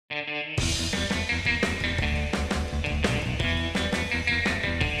Welcome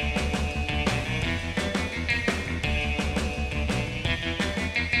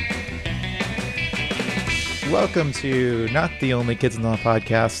to Not the Only Kids in the Hall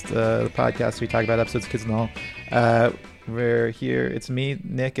podcast, the podcast we talk about episodes of Kids in the Hall. We're here. It's me,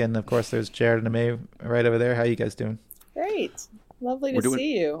 Nick, and of course there's Jared and May right over there. How you guys doing? Great. Lovely to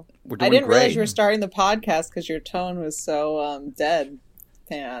see you. I didn't realize you were starting the podcast because your tone was so dead,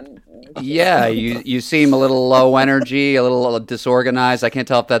 Pan. Yeah, you seem a little low energy, a little disorganized. I can't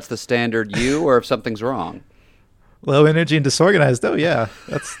tell if that's the standard you or if something's wrong. Low energy and disorganized. Oh, yeah.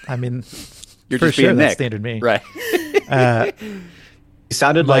 You're for just sure being that's Nick. Standard me. Right. You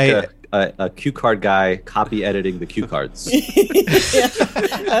sounded like a cue card guy copy editing the cue cards. Yeah,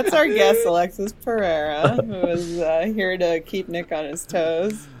 that's our guest, Alexis Pereira, who is here to keep Nick on his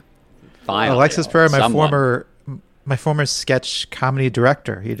toes. Finally, Alexis Pereira, someone. my former sketch comedy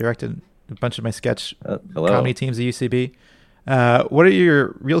director. He directed a bunch of my sketch comedy teams at UCB. What are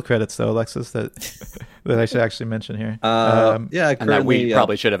your real credits, though, Alexis, that I should actually mention here? Yeah, And that we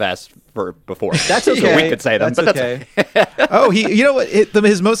probably should have asked for before. That's okay. So we could say them, That's but okay. Oh, you know what?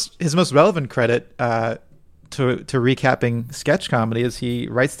 His most relevant credit to recapping sketch comedy is he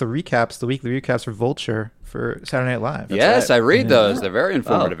writes the weekly recaps for Vulture for Saturday Night Live. Yes, right. I read those. They're very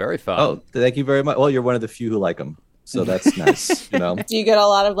informative, very fun. Oh, thank you very much. Well, you're one of the few who like them, so that's nice. You know, Do you get a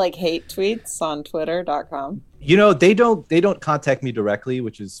lot of hate tweets on Twitter.com? you know they don't contact me directly,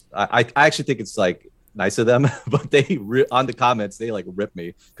 which is I actually think it's nice of them, but they on the comments they rip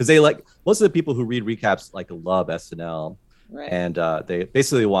me because they most of the people who read recaps love SNL, Right. and they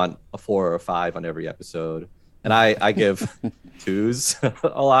basically want a 4 or a 5 on every episode, and I give 2s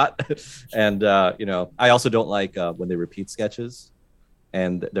a lot, and I also don't like when they repeat sketches,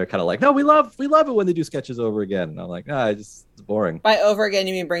 and they're kind of no, we love it when they do sketches over again, and I'm like, it's boring. By over again,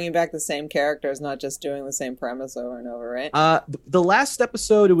 you mean bringing back the same characters, not just doing the same premise over and over, right? The last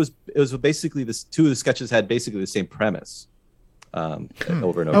episode, it was basically two of the sketches had basically the same premise, over and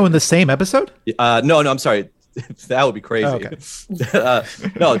over. Oh, in the same episode? No, I'm sorry. That would be crazy. Oh, okay.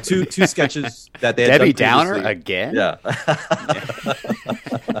 No, two sketches that they had Debbie done Downer previously. again? Yeah.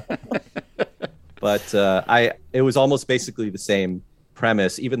 But it was almost basically the same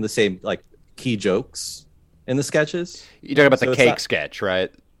premise, even the same key jokes in the sketches. You're talking about So the it's cake not- sketch, right?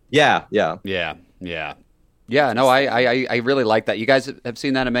 Yeah. Yeah. No, I really like that. You guys have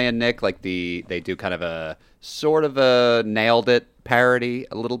seen that, May and Nick? They do kind of a sort of a nailed it parody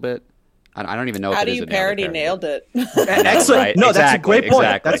a little bit. I don't even know How if do it is you a parody nailed it? Excellent. Right, No, that's a exactly, great point.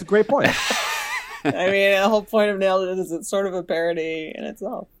 exactly. That's a great point. I mean, the whole point of nailed it is it's sort of a parody in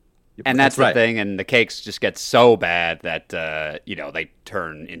itself. And that's right. the thing, and the cakes just get so bad that they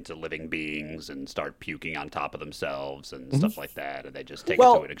turn into living beings and start puking on top of themselves and stuff like that, and they just take it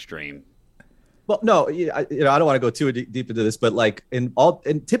to an extreme. Well, no, I don't want to go too deep into this, but and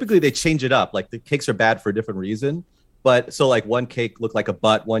typically they change it up. The cakes are bad for a different reason, but so one cake looked like a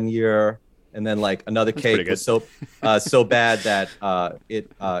butt one year, and then another cake was so bad that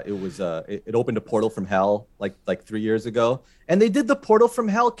it opened a portal from hell like 3 years ago, and they did the portal from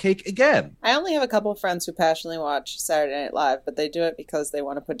hell cake again. I only have a couple of friends who passionately watch Saturday Night Live, but they do it because they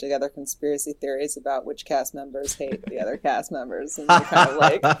want to put together conspiracy theories about which cast members hate the other cast members, and they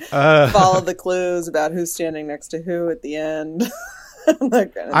kind of follow the clues about who's standing next to who at the end.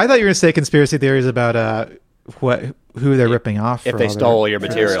 That kind of I thought you were going to say conspiracy theories about who they're ripping off. If for they all stole their your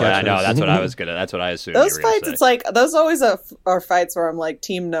material, I know sketches. that's what I assumed. Those you were gonna fights, say. it's those always are fights where I'm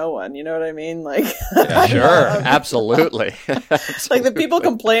team no one. You know what I mean? Sure, absolutely. The people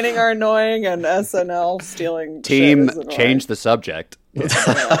complaining are annoying, and SNL stealing. Team shit is annoying. change the subject. I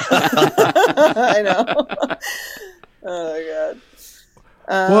know. Oh my god.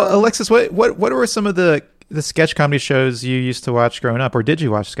 Well, Alexis, what were some of the sketch comedy shows you used to watch growing up, or did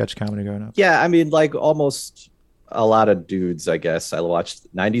you watch sketch comedy growing up? Yeah, I mean, almost a lot of dudes, I guess. I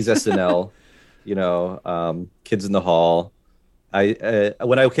watched 90s SNL, Kids in the Hall.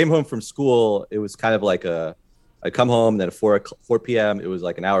 When I came home from school, it was kind of I'd come home, then at 4 p.m., it was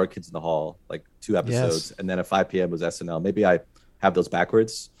an hour of Kids in the Hall, 2 episodes. Yes. And then at 5 p.m. was SNL. Maybe I have those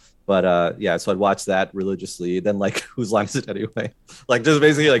backwards. But so I'd watch that religiously. Then whose line is it anyway? Just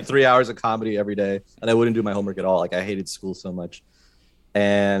basically 3 hours of comedy every day. And I wouldn't do my homework at all. I hated school so much.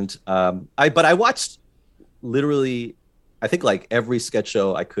 And I watched literally, I think every sketch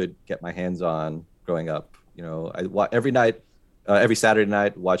show I could get my hands on growing up. Every night, every Saturday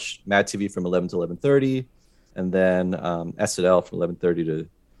night, watch Mad TV from 11 to 11:30, and then SNL from 11:30 to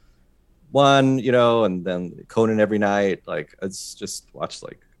 1. And then Conan every night. It's just watched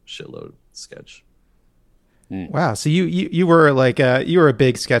shitload sketch. Wow. So you were like you were a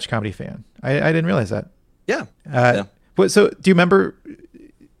big sketch comedy fan. I didn't realize that. Yeah. So do you remember?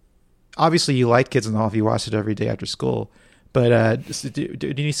 Obviously, you liked Kids in the Hall if you watched it every day after school. But do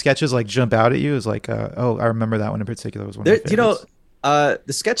any sketches like jump out at you? As like, oh, I remember that one in particular was one of my favorites.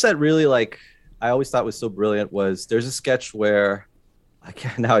 The sketch that really like I always thought was so brilliant was there's a sketch where I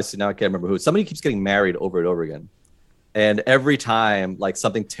can't remember who. Somebody keeps getting married over and over again, and every time like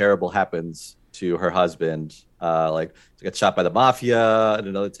something terrible happens to her husband, like she gets shot by the mafia, and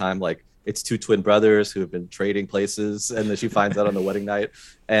another time like it's two twin brothers who have been trading places, and then she finds out on the wedding night,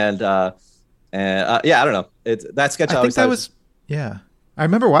 and yeah, I don't know. It's that sketch. I think that was yeah. I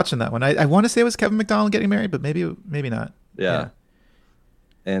remember watching that one. I want to say it was Kevin McDonald getting married, but maybe not. Yeah.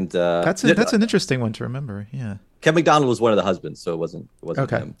 And that's an interesting one to remember. Yeah. Kevin McDonald was one of the husbands, so it wasn't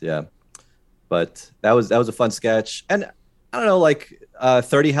okay. him. Yeah. But that was a fun sketch. And I don't know, like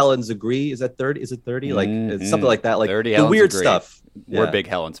 30 Helens Agree. Is that 30? Is it 30? Like it's something like that. Like 30 the Helens weird Agree. stuff. We're Yeah. big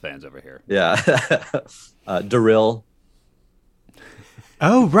Helens fans over here. Yeah. Darryl.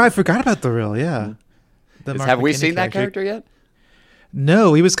 Oh, right. I forgot about the real. Yeah. The Mark Have we McKinney seen that character yet?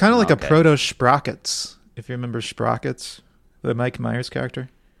 No, he was kind of like Okay. a proto Sprockets. If you remember Sprockets, the Mike Myers character.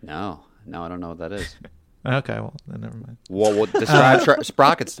 No, I don't know what that is. Okay, well, then never mind. Well, describe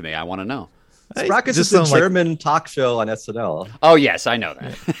Sprockets to me. I want to know. Sprockets just is the sound like- German talk show on SNL. Oh, yes, I know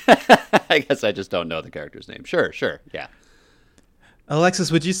that. I guess I just don't know the character's name. Sure, yeah.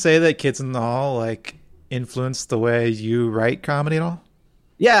 Alexis, would you say that Kids in the Hall like influenced the way you write comedy at all?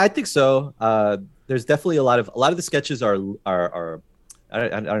 Yeah, I think so. There's definitely a lot of the sketches are I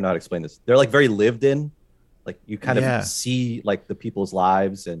don't know how to explain this. They're like very lived in. Like you kind of see like the people's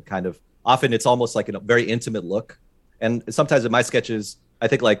lives and kind of often it's almost like a very intimate look. And sometimes in my sketches, I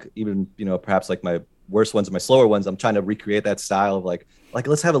think like even, perhaps like my worst ones or my slower ones, I'm trying to recreate that style of like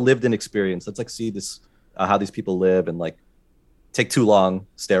let's have a lived in experience. Let's like see this, how these people live and like take too long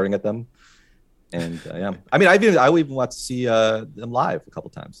staring at them. And yeah, I mean, I even want to see them live a couple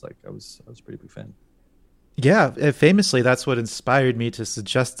times. Like I was a pretty big fan. Yeah, famously, that's what inspired me to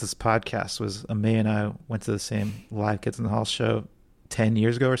suggest this podcast. Was May and I went to the same live Kids in the Hall show 10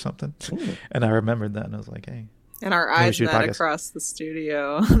 years ago or something, and I remembered that, and I was like, "Hey." And our Maybe we eyes should do a met podcast. across the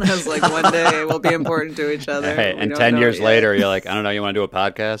studio, and I was like, "One day we'll be important to each other." Hey, We and don't 10 know years it yet. later, you're like, I don't know, you want to do a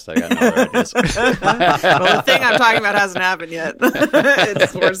podcast? I got no other ideas. Well, the thing I'm talking about hasn't happened yet.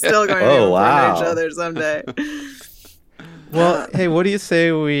 We're still going to be important wow. to each other someday. Well, hey, what do you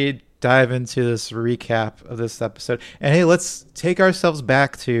say we dive into this recap of this episode? And hey, let's take ourselves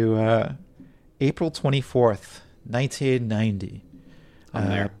back to April 24th, 1990. I'm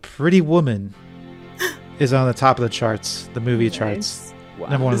there. Pretty Woman is on the top of the charts, the movie charts, Wow.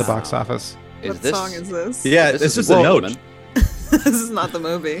 number one in the box office. Is What this, song is this? Yeah, this it's is just a note. Woman. This is not the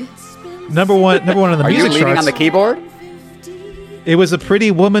movie. Number one on the Are you music leaning charts. on the keyboard? It was a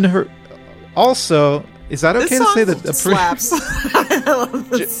Pretty Woman. Also, is that okay This to song say that a slaps. I love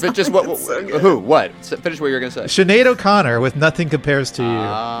this But just song. what? It's so good. Who? What? Finish what you were going to say. Sinead O'Connor with Nothing Compares to You,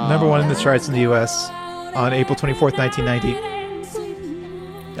 number one in the charts in the U.S. on April 24th, 1990.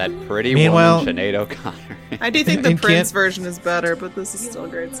 That pretty Meanwhile- woman, Sinead O'Connor. I do think the In Prince version is better, but this is still a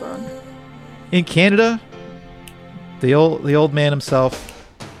great song. In Canada, the old man himself,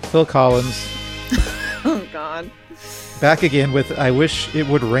 Phil Collins, Oh God. back again with "I Wish It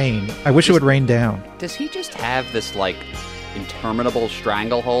Would Rain." I wish it would rain down. Does he just have this like interminable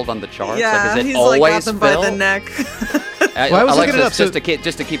stranglehold on the charts? Yeah, like, is it he's always like got them by Phil? the neck. Well, I was looking it up, Alexis, so-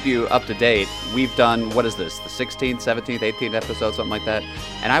 just to keep you up to date, we've done, what is this, the 16th, 17th, 18th episode, something like that.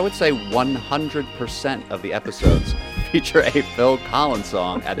 And I would say 100% of the episodes feature a Phil Collins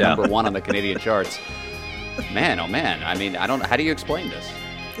song at number one on the Canadian charts. Man, oh man. I mean, how do you explain this?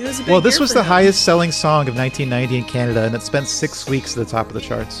 It was a big Well, this year was for the him. highest selling song of 1990 in Canada, and it spent 6 weeks at the top of the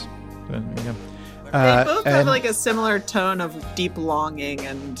charts. So, there you go. They both have and- like a similar tone of deep longing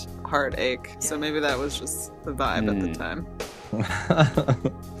and heartache, so maybe that was just the vibe at the time.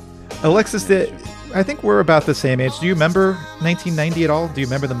 Alexis, I think we're about the same age. Do you remember 1990 at all? Do you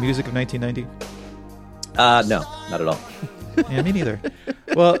remember the music of 1990? No, not at all. Yeah, me neither.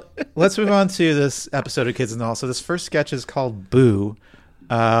 Well, let's move on to this episode of Kids in the Hall. So this first sketch is called Boo.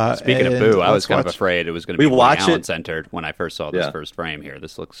 Speaking of and Boo, I was let's kind of watch- afraid it was going to We be Woody watch Allen it- centered when I first saw this Yeah. first frame here.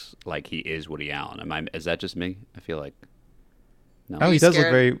 This looks like he is Woody Allen. Is that just me? I feel like... No. Oh, he You does look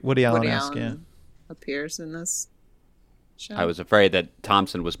scared very Woody Woody Allen-esque, yeah. Allen appears in this show. I was afraid that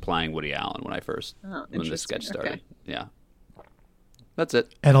Thompson was playing Woody Allen when Oh, when this sketch interesting. started. Okay. Yeah, that's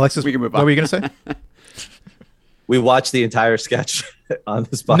it. And Alexis, We can move what on. were you going to say? We watched the entire sketch on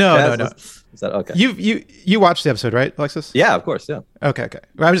this podcast. No. Is that okay? You watched the episode, right, Alexis? Yeah, of course. Yeah. Okay.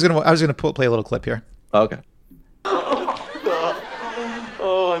 Well, I was gonna play a little clip here. Okay.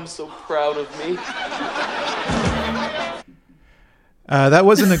 I'm so proud of me. That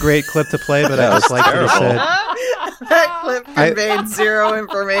wasn't a great clip to play, but I just like what he said. That clip conveyed zero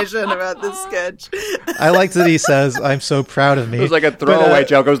information about this sketch. I liked that he says, "I'm so proud of me." It was like a throwaway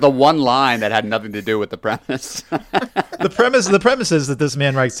joke. It was the one line that had nothing to do with the premise. The premise is that this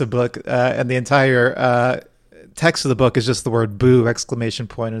man writes a book, and the entire text of the book is just the word "boo!" exclamation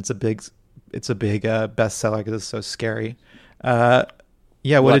point, and it's a big bestseller because it's so scary.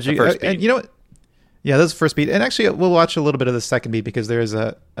 Yeah, what did you? And you know what? Yeah, that's the first beat. And actually, we'll watch a little bit of the second beat because there is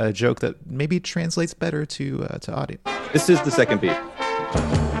a joke that maybe translates better to audio. This is the second beat.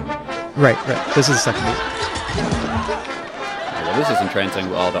 Right. This is the second beat. Well, this isn't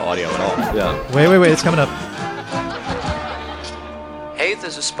translating all the audio at all. Yeah. Wait, it's coming up. Hey,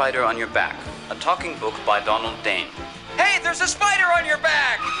 there's a spider on your back. A talking book by Donald Dane. Hey, there's a spider on your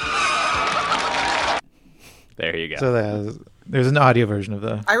back! There you go. So there's an audio version of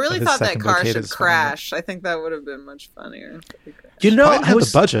the. I really of his thought that second car book. should crash. I think that would have been much funnier. You know, I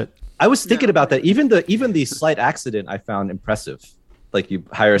was the budget. I was thinking about that. Even the slight accident I found impressive. Like you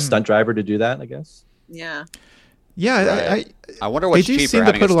hire a stunt driver to do that, I guess. Yeah. Yeah, Right. I wonder what's they do cheaper, seem to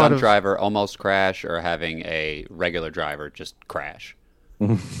having a put a lot stunt of- driver almost crash or having a regular driver just crash. You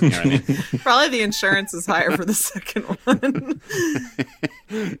know what I mean? Probably the insurance is higher for the second one.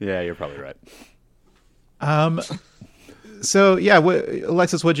 Yeah, you're probably right. So yeah,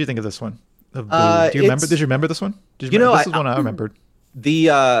 Alexis, what did you think of this one? Of Boo? Do you remember? Did you remember this one? This is one I remembered.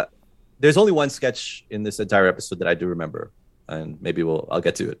 There's only one sketch in this entire episode that I do remember, and maybe I'll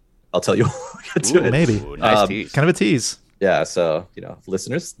get to it. I'll tell you. We'll get to it. Maybe. Ooh, nice tease. Kind of a tease. Yeah, so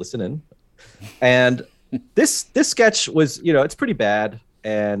listeners, listen in. And this sketch was, it's pretty bad,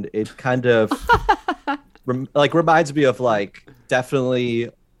 and it kind of reminds me of like definitely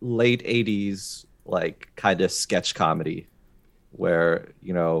late '80s kind of sketch comedy, where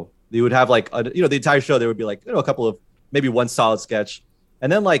you would have the entire show. There would be a couple of maybe one solid sketch,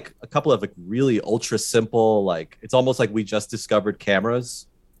 and then a couple of really ultra simple. It's almost like we just discovered cameras.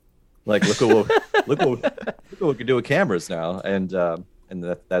 Look at what we can do with cameras now, and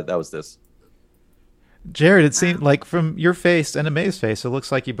that was this. Jared, it seemed like from your face and Amay's face, it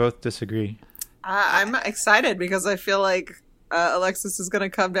looks like you both disagree. I'm excited because I feel like Alexis is going to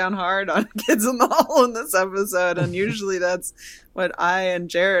come down hard on Kids in the Hall in this episode, and usually that's what I and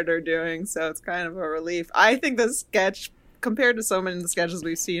Jared are doing, so it's kind of a relief. I think this sketch, compared to so many of the sketches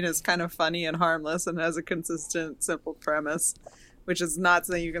we've seen, is kind of funny and harmless and has a consistent, simple premise, which is not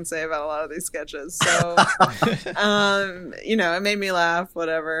something you can say about a lot of these sketches. So, it made me laugh,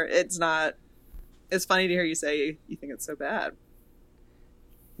 whatever. It's funny to hear you say you think it's so bad.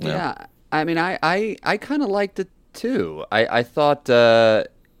 Yeah, I mean, I kind of liked it too. I thought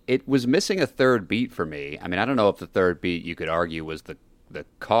it was missing a third beat for me. I mean, I don't know if the third beat you could argue was the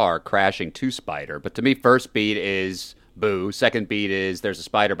car crashing to Spider, but to me, first beat is boo. Second beat is there's a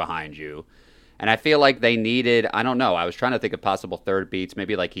spider behind you. And I feel like they needed, I don't know, I was trying to think of possible third beats,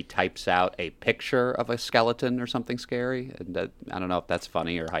 maybe he types out a picture of a skeleton or something scary. And I don't know if that's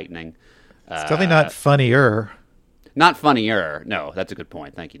funny or heightening. It's definitely not funnier. Not funnier. No, that's a good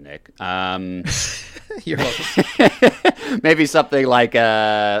point. Thank you, Nick. You're welcome. Maybe something like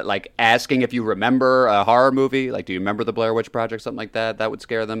asking if you remember a horror movie. Do you remember the Blair Witch Project? Something like that. That would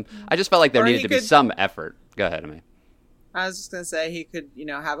scare them. I just felt like there needed to be some effort. Go ahead, Amy. I was just going to say he could,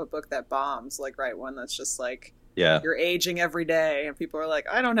 have a book that bombs, write one that's just you're aging every day. And people are like,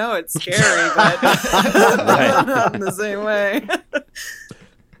 I don't know, it's scary, but not in the same way.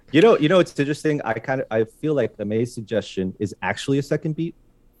 It's interesting. I feel like the May's suggestion is actually a second beat,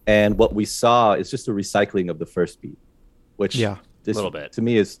 and what we saw is just a recycling of the first beat, which a little bit to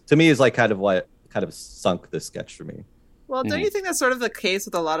me is kind of what kind of sunk this sketch for me. Well, don't you think that's sort of the case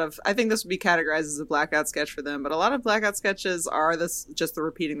with a lot of? I think this would be categorized as a blackout sketch for them, but a lot of blackout sketches are just the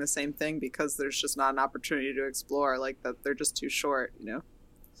repeating the same thing because there's just not an opportunity to explore. That they're just too short.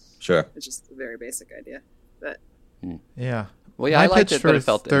 Sure. It's just a very basic idea, but yeah. Well, yeah, I liked it, but it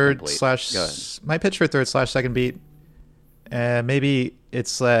felt third incomplete. My pitch for third/second beat, maybe it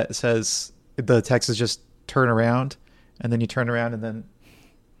says the text is just turn around, and then you turn around, and then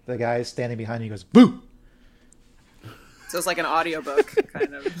the guy is standing behind you goes boo. So it's like an audiobook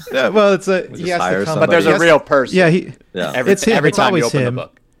kind of. Yeah, well, it's he has to come, but there's a real person. Yeah, It's him. Every time you open him. the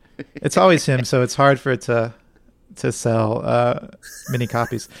book. It's always him, so it's hard for it to sell many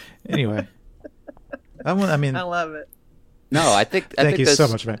copies. Anyway, I love it. No, I think. Thank you so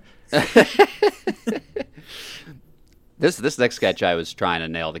much, man. This next sketch, I was trying to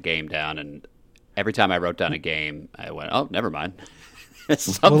nail the game down, and every time I wrote down a game, I went, "Oh, never mind.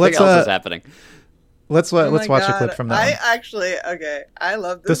 Something else is happening." let's Oh watch my a clip God. from that. I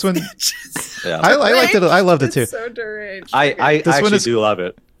love This one- sketch. Yeah. I liked it. I loved it It's too. so deranged. I This one actually is- do love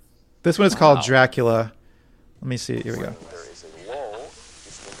it. This one is called Dracula. Let me see. Here we go.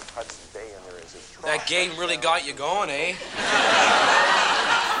 That game really got you going, eh?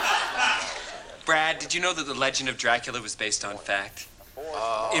 Brad, did you know that the legend of Dracula was based on fact?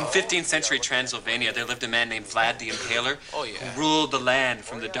 In 15th century Transylvania, there lived a man named Vlad the Impaler who ruled the land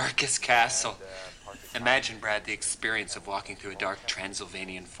from the darkest castle. Imagine, Brad, the experience of walking through a dark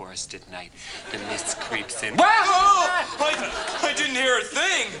Transylvanian forest at night. The mist creeps in. Wow! I didn't hear a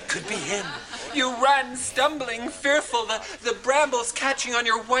thing. Could be him. You run, stumbling, fearful, the brambles catching on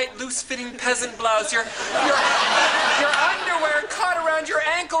your white, loose-fitting peasant blouse, your underwear caught around your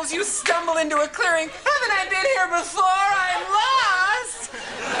ankles. You stumble into a clearing. Haven't I been here before? I'm lost.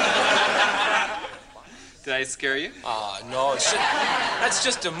 Did I scare you? No, that's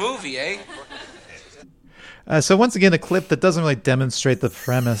just a movie, eh? So once again, a clip that doesn't really demonstrate the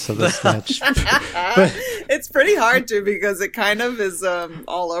premise of the sketch. It's pretty hard to because it kind of is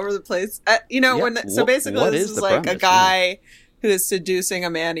all over the place. Basically what this is is the like premise? a guy who is seducing a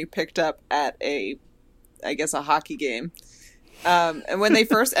man he picked up at a hockey game. And when they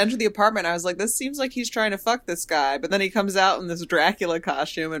first entered the apartment, I was like, this seems like he's trying to fuck this guy. But then he comes out in this Dracula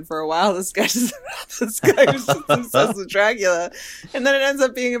costume, and for a while the sketch is about this guy who's just obsessed with Dracula. And then it ends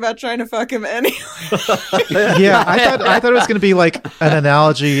up being about trying to fuck him anyway. Yeah, I thought it was going to be like an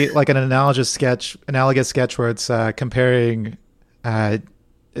analogy, like an analogous sketch where it's comparing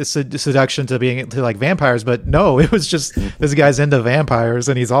seduction to like vampires, but no, it was just this guy's into vampires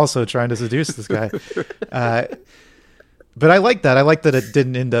and he's also trying to seduce this guy. But I like that. I like that it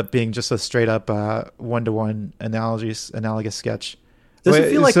didn't end up being just a straight up one-to-one analogous sketch. Does it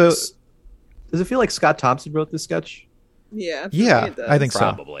feel like Scott Thompson wrote this sketch? Yeah. Yeah, I think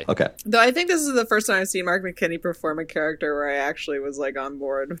Probably. Okay. Though I think this is the first time I've seen Mark McKinney perform a character where I actually was like on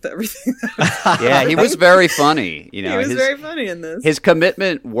board with everything. Yeah, he was very funny. You know, He was very funny in this. His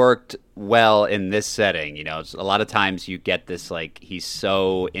commitment worked well in this setting. You know, it's, a lot of times you get this, like, he's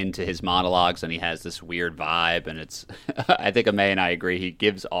so into his monologues and he has this weird vibe, and it's I think Amay and I agree, he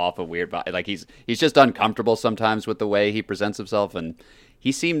gives off a weird vibe. Like he's just uncomfortable sometimes with the way he presents himself, and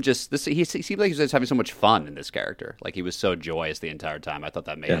he seemed he seemed like he was just having so much fun in this character. Like he was so joyous the entire time. I thought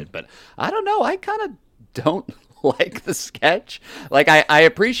that made it. But I don't know, I kind of don't like the sketch. Like I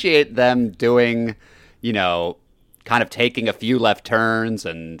appreciate them doing, you know, kind of taking a few left turns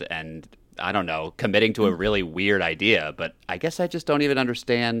and I don't know, committing to a really weird idea, but I guess I just don't even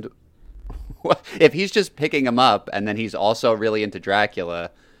understand if he's just picking him up and then he's also really into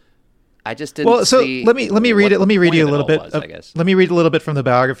Dracula. I just didn't. Well, so see let me read it. Let me read you a point little of it bit. all was, I guess. Let me read a little bit from the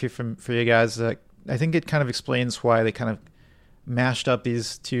biography for you guys. I think it kind of explains why they kind of mashed up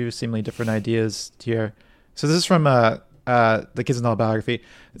these two seemingly different ideas here. So this is from the Kids in the Hall biography.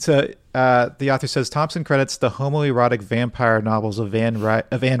 So the author says Thompson credits the homoerotic vampire novels of Anne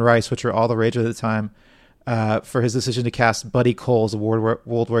Rice, which were all the rage at the time, for his decision to cast Buddy Cole as a World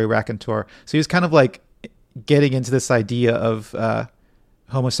War raconteur. So he was kind of like getting into this idea of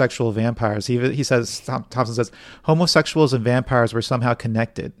homosexual vampires. He says, Thompson says, homosexuals and vampires were somehow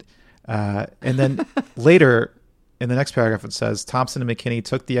connected. And then later in the next paragraph, it says, Thompson and McKinney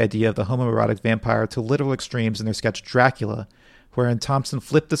took the idea of the homoerotic vampire to literal extremes in their sketch Dracula, wherein Thompson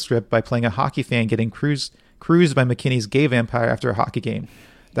flipped the script by playing a hockey fan getting cruised by McKinney's gay vampire after a hockey game.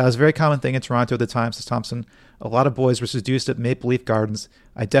 That was a very common thing in Toronto at the time, says Thompson. A lot of boys were seduced at Maple Leaf Gardens.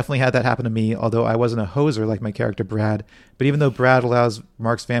 I definitely had that happen to me, although I wasn't a hoser like my character Brad. But even though Brad allows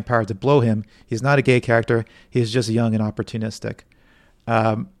Mark's vampire to blow him, he's not a gay character. He's just young and opportunistic.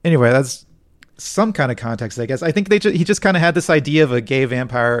 Anyway, that's some kind of context, I guess. I think he just kind of had this idea of a gay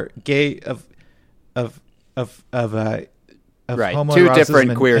vampire, Right, homoeroticism two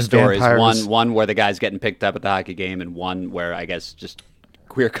different queer and stories. vampires. One where the guy's getting picked up at the hockey game, and one where I guess just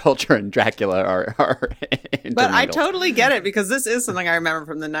queer culture and Dracula are intermingled. But I totally get it because this is something I remember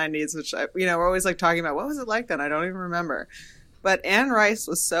from the 90s, which, we're always like talking about. What was it like then? I don't even remember. But Anne Rice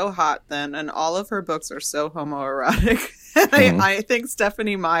was so hot then, and all of her books are so homoerotic. I think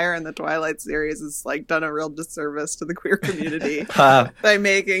Stephanie Meyer in the Twilight series has like done a real disservice to the queer community by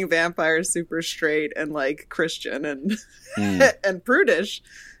making vampires super straight and like Christian and and prudish.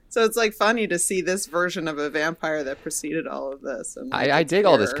 So it's like funny to see this version of a vampire that preceded all of this. And like, I dig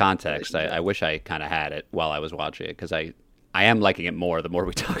all this context. I wish I kind of had it while I was watching it because I am liking it more the more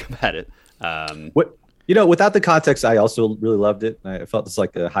we talk about it. Without the context, I also really loved it. I felt it's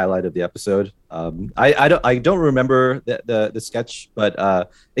like a highlight of the episode. I don't remember the sketch, but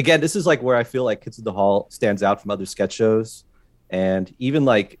again, this is like where I feel like Kids in the Hall stands out from other sketch shows, and even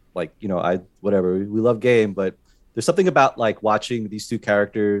like like, you know, we love game, but there's something about like watching these two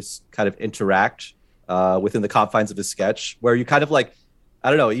characters kind of interact within the confines of a sketch where you kind of like, I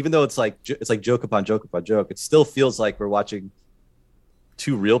don't know, even though it's like joke upon joke upon joke, it still feels like we're watching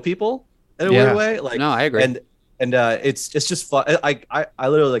two real people in a weird way. Like, no, I agree. And it's just fun. I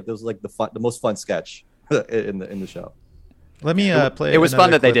literally like those like the most fun sketch in the show. Let me play. It was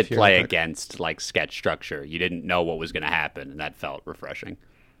fun that they clip did here play real quick. against like sketch structure. You didn't know what was going to happen, and that felt refreshing.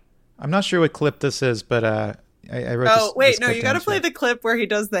 I'm not sure what clip this is, but I wrote this. Oh, wait, this no, clip you got to down, play so- the clip where he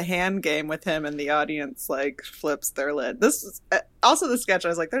does the hand game with him and the audience, like, flips their lid. This is also the sketch. I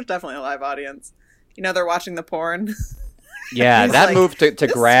was like, there's definitely a live audience. You know, they're watching the porn. Yeah, He's that like, move to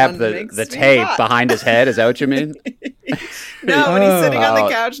 "This grab one the makes me tape hot." behind his head, is that what you mean? No, when he's sitting on Oh.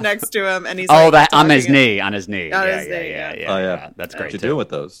 the couch next to him and he's Oh, like, that on his talking- knee, on his knee. On yeah, his yeah, knee, yeah, yeah. yeah, Oh, yeah, yeah. That's What great you too. doing with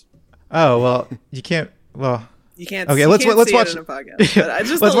those? Oh well, you can't. Well, You can't. Okay, you let's can't see watch- it in a podcast. But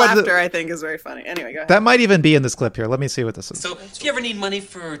just let's the watch the- laughter, I think, is very funny. Anyway, go ahead. that might even be in this clip here. Let me see what this is. So, if you ever need money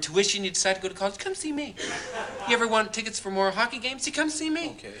for tuition, you decide to go to college, come see me. You ever want tickets for more hockey games, you come see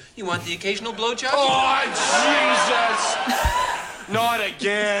me. Okay. You want the occasional blowjob? Oh, Jesus! Not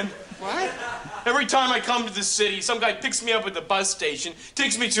again. What? Every time I come to the city, some guy picks me up at the bus station,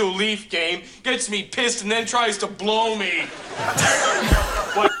 takes me to a Leaf game, gets me pissed, and then tries to blow me.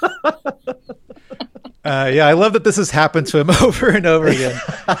 Yeah, I love that this has happened to him over and over again.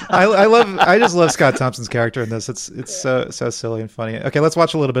 I just love Scott Thompson's character in this. It's so silly and funny. Okay, let's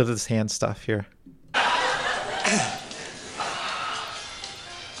watch a little bit of this hand stuff here.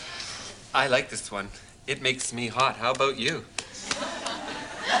 I like this one. It makes me hot. How about you?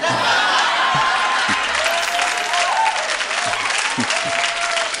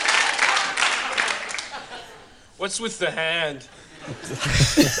 What's with the hand?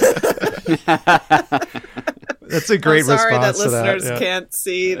 That's a great I'm sorry that response to that. listeners Yeah. can't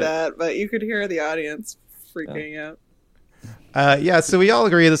see that, but you could hear the audience freaking out. Yeah, so we all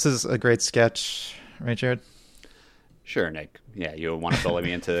agree this is a great sketch, right, Jared? Sure, Nick. Yeah, you want to bully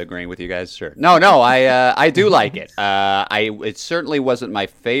me into agreeing with you guys? Sure. No, I do like it. It certainly wasn't my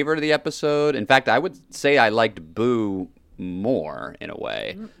favorite of the episode. In fact, I would say I liked Boo more in a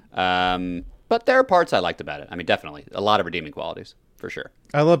way. But there are parts I liked about it. I mean, definitely a lot of redeeming qualities for sure.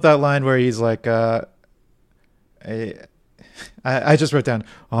 I love that line where he's like, I just wrote down,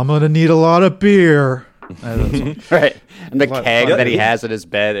 I'm gonna need a lot of beer. Right, and the What- keg what- that he has in his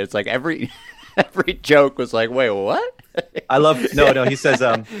bed. It's like every joke was like, wait, what? I love no. He says,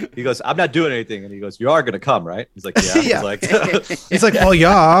 he goes, I'm not doing anything, and he goes, you are gonna come, right? He's like, yeah. Yeah. He's like, He's like, well,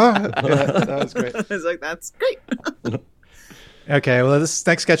 yeah. That was great. I was like, that's great. Okay, well, this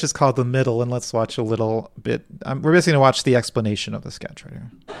next sketch is called The Middle, and let's watch a little bit. We're basically going to watch the explanation of the sketch right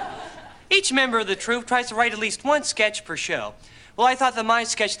here. Each member of the troupe tries to write at least one sketch per show. Well, I thought that my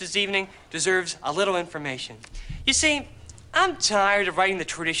sketch this evening deserves a little information. You see, I'm tired of writing the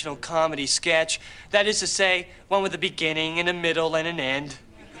traditional comedy sketch. That is to say, one with a beginning and a middle and an end.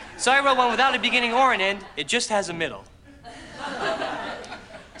 So I wrote one without a beginning or an end. It just has a middle.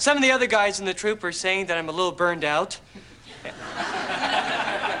 Some of the other guys in the troupe are saying that I'm a little burned out.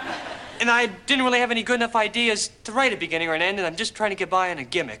 And I didn't really have any good enough ideas to write a beginning or an end, and I'm just trying to get by on a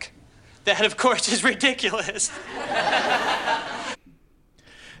gimmick. That, of course, is ridiculous.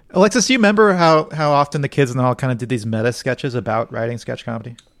 Alexis, do you remember how often the kids in the hall kind of did these meta sketches about writing sketch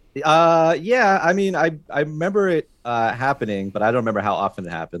comedy? yeah. I mean, I remember it happening, but I don't remember how often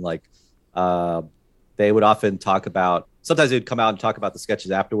it happened. Like, they would often talk about. Sometimes they'd come out and talk about the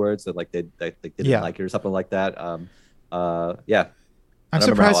sketches afterwards that like they didn't Yeah. like it or something like that. Yeah. I'm I don't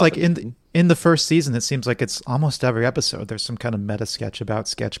remember surprised. how Like often. in the first season, it seems like it's almost every episode there's some kind of meta sketch about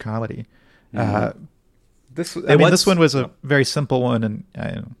sketch comedy. This one was a very simple one and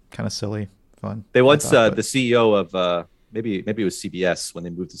kind of silly, fun. They once I thought, the CEO of maybe it was CBS when they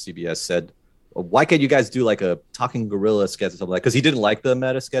moved to CBS said, why can't you guys do like a talking gorilla sketch or something like? Because he didn't like the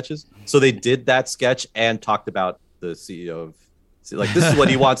meta sketches, so they did that sketch and talked about the CEO of like this is what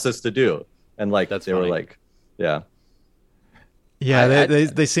he wants us to do, and like That's they were funny. like, yeah. yeah,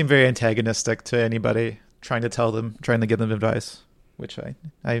 they seem very antagonistic to anybody trying to give them advice, which I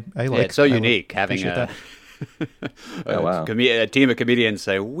like. Yeah, it's so I unique having appreciate Oh, wow. a team of comedians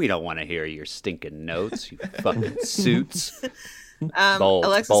say, we don't want to hear your stinking notes, you fucking suits. Bold,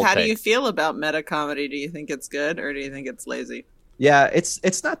 Alexis, bold how do take. you feel about meta comedy? Do you think it's good or do you think it's lazy? Yeah,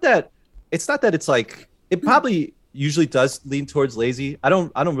 it's not that it's like it probably usually does lean towards lazy. I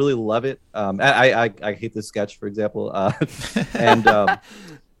don't really love it. I hate this sketch, for example, and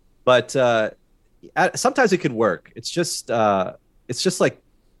but sometimes it could work. It's just like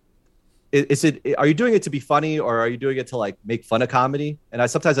is it, are you doing it to be funny, or are you doing it to like make fun of comedy? And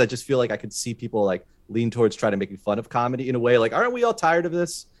sometimes I just feel like I could see people like lean towards trying to make fun of comedy in a way, like, aren't we all tired of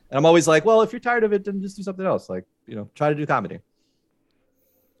this? And I'm always like, well, if you're tired of it, then just do something else. Like, try to do comedy.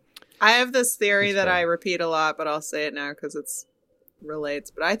 I have this theory that I repeat a lot, but I'll say it now because it's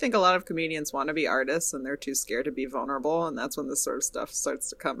relates. But I think a lot of comedians want to be artists and they're too scared to be vulnerable. And that's when this sort of stuff starts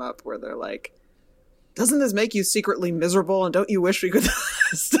to come up where they're like, doesn't this make you secretly miserable? And don't you wish we could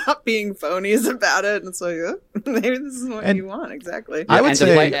stop being phonies about it? And it's like, maybe this is what you want. Exactly. I would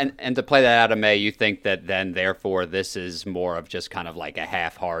say, and to play that out of May, you think that then, therefore, this is more of just kind of like a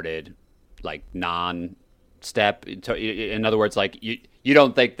half-hearted, like non-step. In other words, like you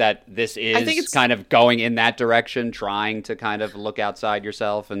don't think that this is kind of going in that direction, trying to kind of look outside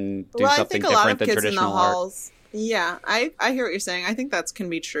yourself and do something different than traditional art? Yeah, I hear what you're saying. I think that can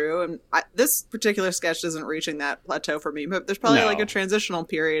be true. And this particular sketch isn't reaching that plateau for me, but there's probably like a transitional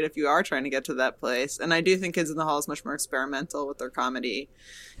period if you are trying to get to that place. And I do think Kids in the Hall is much more experimental with their comedy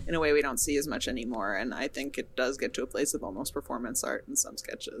in a way we don't see as much anymore. And I think it does get to a place of almost performance art in some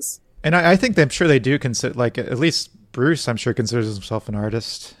sketches. And I think I'm sure they do consider, like, at least Bruce, I'm sure, considers himself an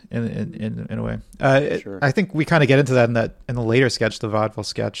artist in a way. Sure. I think we kind of get into that in the later sketch, the vaudeville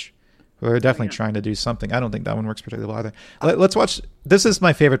sketch. We're definitely trying to do something. I don't think that one works particularly well either. Let's watch. This is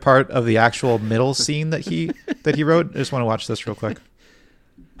my favorite part of the actual middle scene that he wrote. I just want to watch this real quick.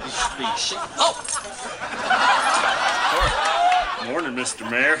 Morning, Mr.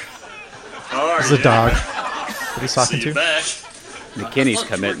 Mayor. How are you? This is a dog that he's talking to. McKinney's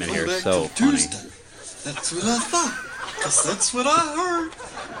commitment here is so funny. That's what I thought. 'Cause that's what I heard.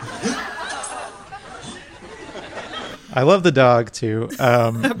 I love the dog too.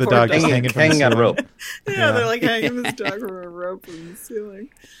 The dog just hanging on a rope. Yeah, they're like hanging this dog from a rope from the ceiling.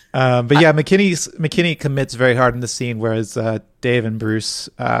 But yeah, McKinney commits very hard in the scene, whereas Dave and Bruce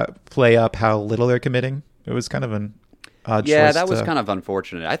play up how little they're committing. It was kind of an odd choice. Yeah, that was kind of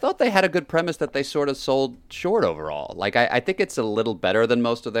unfortunate. I thought they had a good premise that they sort of sold short overall. Like, I think it's a little better than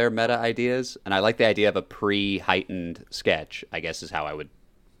most of their meta ideas, and I like the idea of a pre-heightened sketch, I guess is how I would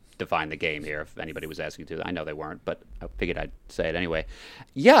define the game here if anybody was asking to. I know they weren't, but I figured I'd say it anyway.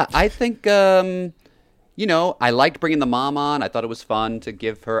 Yeah, I think I liked bringing the mom on. I thought it was fun to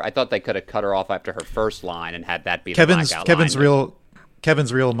give her. I thought they could have cut her off after her first line and had that be the blackout line.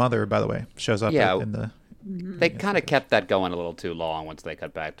 Kevin's real mother, by the way, shows up in the. They kind of kept that going a little too long once they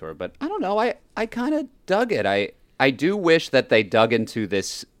cut back to her, but I don't know. I kind of dug it. I do wish that they dug into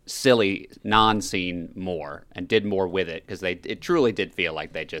this silly non-scene more and did more with it, because it truly did feel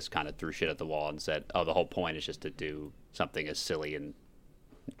like they just kind of threw shit at the wall and said, oh, the whole point is just to do something as silly and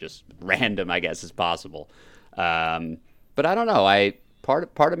just random, I guess, as possible. But I don't know.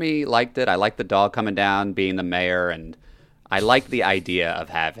 Part of me liked it. I liked the dog coming down, being the mayor, and I like the idea of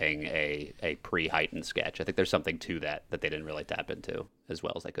having a pre-heightened sketch. I think there's something to that they didn't really tap into as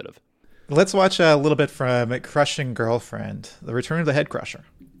well as they could have. Let's watch a little bit from Crushing Girlfriend, The Return of the Head Crusher.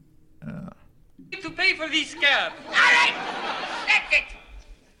 To pay for this cab. All right, that's it.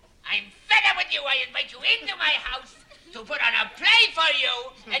 I'm fed up with you. I invite you into my house to put on a play for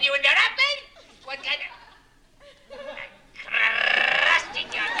you, and you interrupt me? What kind of...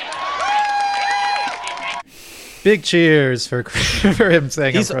 Big cheers for him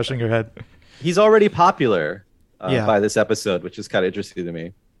saying I'm crushing your head. He's already popular by this episode, which is kind of interesting to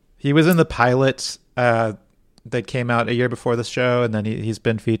me. He was in the pilot that came out a year before the show, and then he's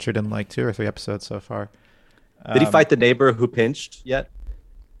been featured in like 2 or 3 episodes so far. Did he fight the neighbor who pinched yet?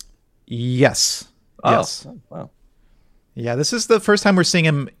 Yes. Oh. Yes. Oh, wow. Yeah, this is the first time we're seeing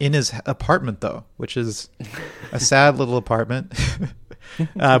him in his apartment, though, which is a sad little apartment.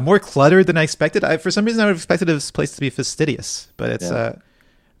 More cluttered than I expected. For some reason, I would have expected this place to be fastidious, but it's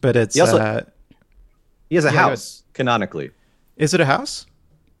he has a house canonically. Is it a house?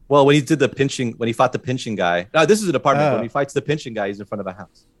 Well, when he fought the pinching guy. No, this is an apartment. When he fights the pinching guy, he's in front of a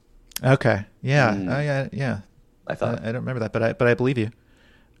house. Okay. Yeah. Yeah. I thought. I don't remember that, but I believe you.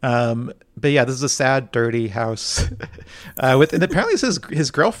 But yeah, this is a sad, dirty house. And apparently this is his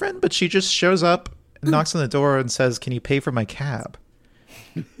girlfriend, but she just shows up, knocks on the door, and says, "Can you pay for my cab?"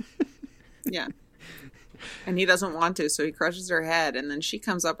 Yeah. And he doesn't want to, so he crushes her head, and then she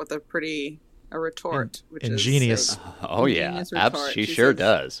comes up with a retort, which ingenious. is oh yeah, she sure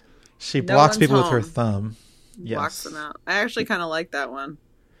does. She blocks people with her thumb. Yes. Blocks them out. I actually kind of like that one.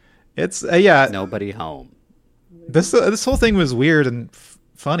 It's nobody home. This whole thing was weird and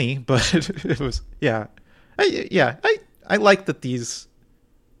funny, but it was I like that these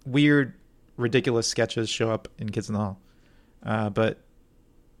weird, ridiculous sketches show up in Kids in the Hall. But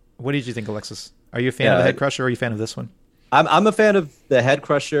what did you think, Alexis? Are you a fan of the Head Crusher, or are you a fan of this one? I'm a fan of the Head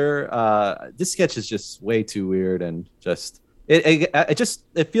Crusher. This sketch is just way too weird, and just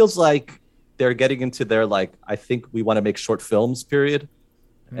it feels like they're getting into their like, I think we want to make short films period,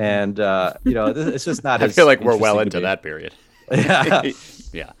 and it's just not. I feel like we're well into that period. Yeah.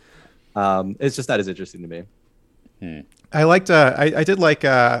 Yeah. It's just not as interesting to me. I liked. I did like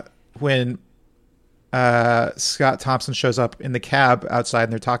when Scott Thompson shows up in the cab outside,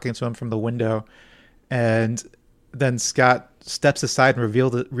 and they're talking to him from the window, and then Scott steps aside and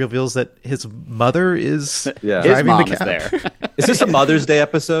reveals that his mother is driving mom the cab. is there. Is this a Mother's Day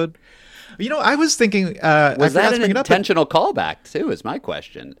episode? I was thinking, was that an intentional callback too? Is my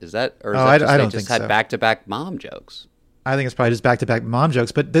question. Is that, or is that just, I they don't just think had so. back-to-back mom jokes? I think it's probably just back-to-back mom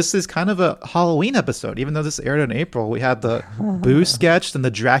jokes, but this is kind of a Halloween episode. Even though this aired in April, we had the Boo sketch and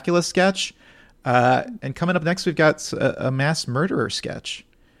the Dracula sketch, and coming up next, we've got a mass murderer sketch.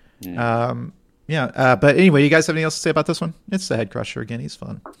 But anyway, you guys have anything else to say about this one? It's the Head Crusher again. He's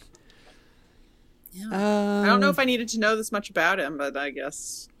fun. I don't know if I needed to know this much about him, but I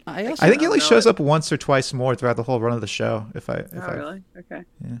guess I think he only shows up once or twice more throughout the whole run of the show. Really? Okay.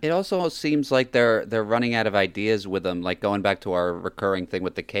 Yeah. It also seems like they're running out of ideas with them. Like going back to our recurring thing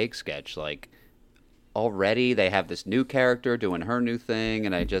with the cake sketch. Like already they have this new character doing her new thing,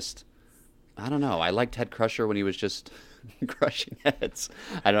 and I don't know. I liked Head Crusher when he was just crushing heads.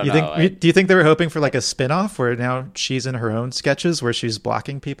 I don't know. Do you think they were hoping for like a spin-off where now she's in her own sketches where she's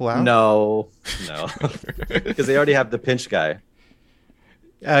blocking people out? No, because they already have the pinch guy.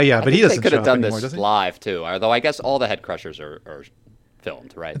 But he doesn't. They could have done anymore, this live too. Although I guess all the Head Crushers are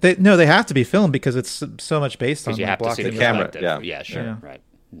filmed, right? They have to be filmed because it's so much based on you have to see the camera. Yeah, sure, right.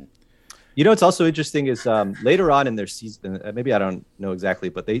 You know what's also interesting is later on in their season, maybe I don't know exactly,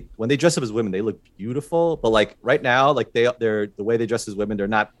 but when they dress up as women, they look beautiful. But like right now, like they're the way they dress as women,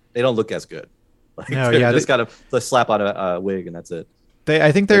 they don't look as good. Like, just got to slap on a wig and that's it.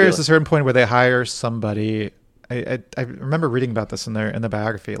 I think there is a certain point where they hire somebody. I remember reading about this in the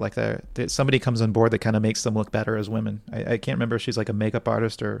biography. Like somebody comes on board that kind of makes them look better as women. I can't remember if she's like a makeup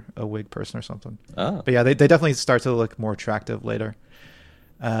artist or a wig person or something. Oh. But yeah, they definitely start to look more attractive later.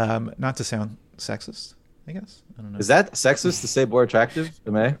 Not to sound sexist, I guess. I don't know. Is that sexist to say more attractive?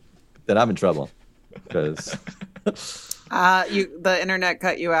 Then I'm in trouble. Because the internet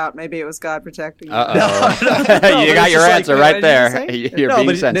cut you out. Maybe it was God protecting you. You got your answer right there. You're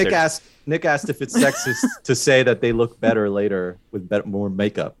being censored. Nick asked if it's sexist to say that they look better later with more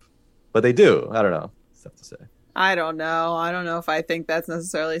makeup, but they do. I don't know. It's tough to say. I don't know. I don't know if I think that's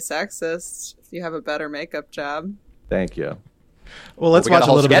necessarily sexist. If you have a better makeup job. Thank you. Well, let's watch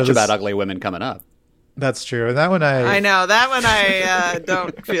a little bit of sketch about ugly women coming up. That's true. And that one I know that one I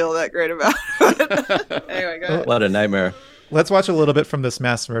don't feel that great about. Anyway, go ahead. What a nightmare. Let's watch a little bit from this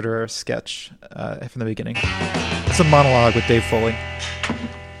mass murderer sketch from the beginning. It's a monologue with Dave Foley.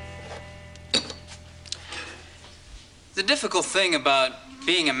 The difficult thing about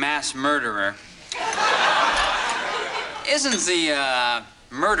being a mass murderer isn't the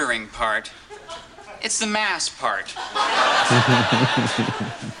murdering part. It's the mass part.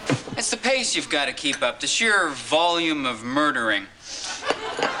 It's the pace you've got to keep up, the sheer volume of murdering.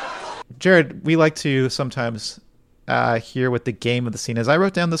 Jared, we like to sometimes hear what the game of the scene is. I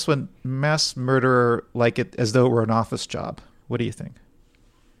wrote down this one, mass murderer, like it as though it were an office job. What do you think?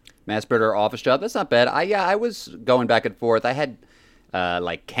 Mass murderer office job. That's not bad. I was going back and forth. I had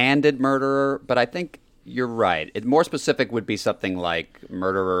like candid murderer, but I think you're right. More specific would be something like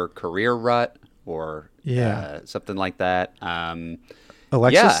murderer career rut or something like that.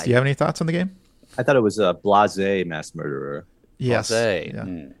 Alexis, do you have any thoughts on the game? I thought it was a blasé mass murderer. Yes.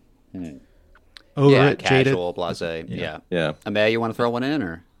 Blasé. Casual, blasé. Yeah. Amaya, you want to throw one in,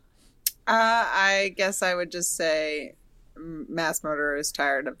 or? I guess I would just say mass murderer is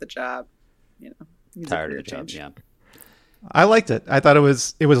tired of the job. Tired of the job. Yeah. I liked it. I thought it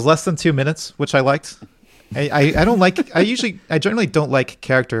was less than 2 minutes, which I liked. I don't like. I generally don't like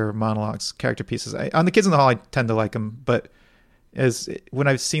character monologues, character pieces. On the Kids in the Hall, I tend to like them, but when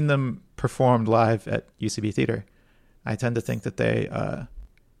I've seen them performed live at UCB Theater, I tend to think that they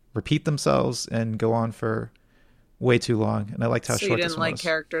repeat themselves and go on for way too long. And I liked how short this one was. So you didn't like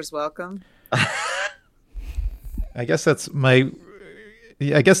Characters Welcome? I guess that's what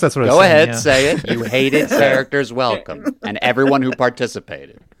Go ahead, say it. You hated Characters Welcome and everyone who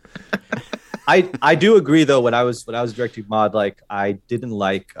participated. I do agree though. When I was directing Mod, like I didn't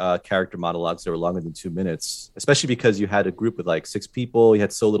like character monologues that were longer than 2 minutes, especially because you had a group with like 6 people. You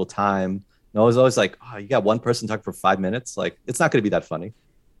had so little time. And I was always like, you got one person talking for 5 minutes. Like it's not going to be that funny.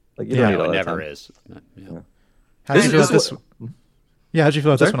 Like you don't need all it that never time. is. How did you feel about this one? Yeah, how'd you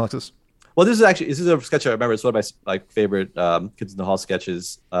feel about this one, Alexis? Well, this is a sketch I remember. It's one of my favorite Kids in the Hall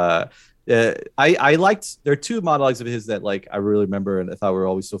sketches. I liked, there are two monologues of his that like I really remember and I thought were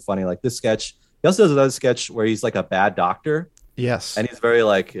always so funny. Like this sketch. He also does another sketch where he's like a bad doctor. Yes. And he's very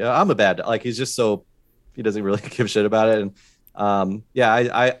like, I'm a bad, like he's just so, he doesn't really give a shit about it. And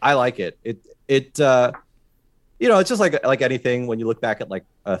I like it. It's just like anything. When you look back at like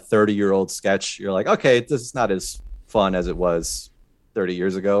a 30-year-old sketch, you're like, okay, this is not as fun as it was 30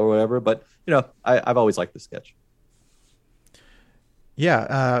 years ago or whatever. But I've always liked the sketch.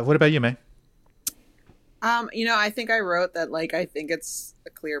 Yeah. What about you, May? I think I wrote that, like, I think it's a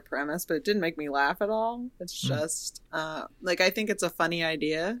clear premise, but it didn't make me laugh at all. It's just, I think it's a funny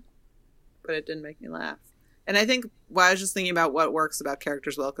idea, but it didn't make me laugh. And I think, I was just thinking about what works about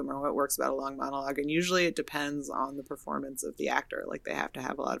Characters Welcome or what works about a long monologue, and usually it depends on the performance of the actor. Like, they have to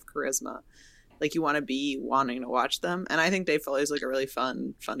have a lot of charisma. Like, you want to be wanting to watch them. And I think Dave Foley's, like, a really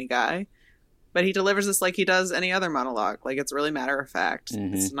funny guy. But he delivers this like he does any other monologue. Like, it's really matter of fact.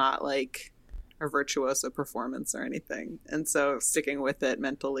 Mm-hmm. It's not, like, a virtuoso performance or anything. And so sticking with it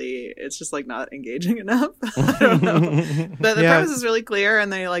mentally, it's just like not engaging enough. I don't know. But the premise is really clear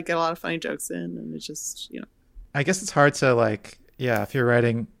and they like get a lot of funny jokes in, and it's just, I guess it's hard to like, if you're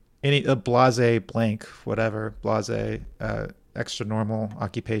writing a blase blank, whatever, blase, extra normal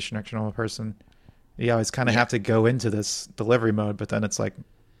occupation, extra normal person, you always kind of have to go into this delivery mode, but then it's like,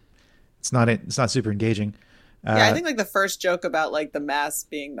 it's not super engaging. I think like the first joke about like the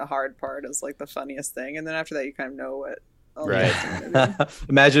mask being the hard part is like the funniest thing, and then after that you kind of know what. Right.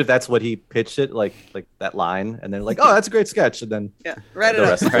 Imagine if that's what he pitched it, like that line, and then like, oh, that's a great sketch, and then read the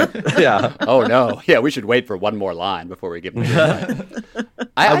it rest. Yeah. Oh no. Yeah, we should wait for one more line before we give him.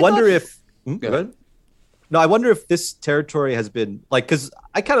 I wonder if. Go ahead. No, I wonder if this territory has been like, because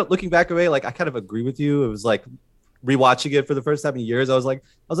I kind of looking back away, like I kind of agree with you. It was like rewatching it for the first time in years, I was like,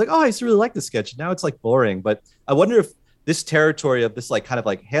 oh, I used to really like this sketch. Now it's like boring. But I wonder if this territory of this like kind of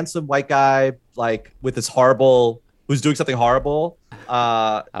like handsome white guy, like with this horrible, who's doing something horrible,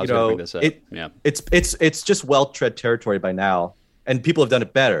 it's just well-tread territory by now, and people have done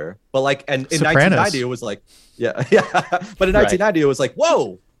it better. But like, and in Sopranos. 1990, it was like, yeah. But in 1990, it was like,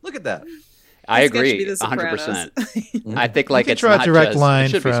 whoa, look at that. I agree, 100%. I think like it's draw not a direct just, line it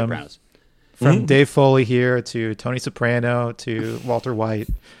should be from Sopranos. From Dave Foley here to Tony Soprano to Walter White.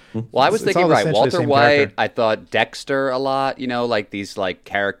 Well, I was thinking, right, Walter the same White, character. I thought Dexter a lot, like these like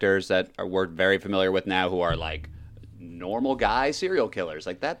characters that we're very familiar with now who are like normal guy serial killers.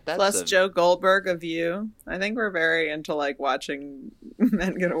 Like that's plus Joe Goldberg of You. I think we're very into like watching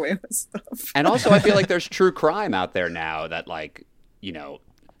men get away with stuff. And also I feel like there's true crime out there now that like,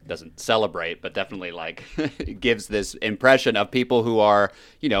 doesn't celebrate, but definitely like gives this impression of people who are,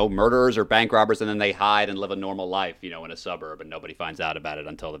 murderers or bank robbers, and then they hide and live a normal life, in a suburb, and nobody finds out about it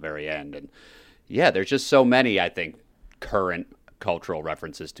until the very end. And there's just so many, I think, current cultural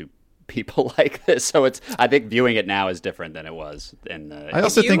references to people like this. So I think viewing it now is different than it was in the. I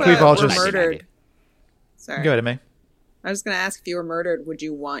also think we've all just murdered. Sorry. Go ahead, May. I was going to ask, if you were murdered, would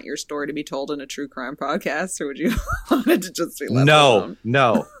you want your story to be told in a true crime podcast, or would you want it to just be left alone?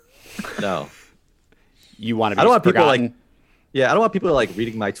 No. You want to be I don't want people forgotten? like, I don't want people like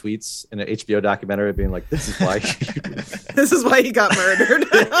reading my tweets in an HBO documentary being like, this is why this is why he got murdered.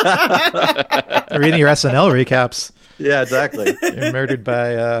 Reading your SNL recaps. Yeah, exactly. You're murdered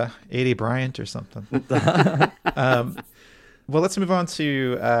by A.D. Bryant or something. Well, let's move on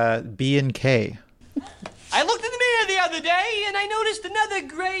to B and K. I looked in the mirror the other day and I noticed another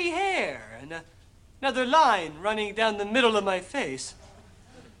gray hair and another line running down the middle of my face.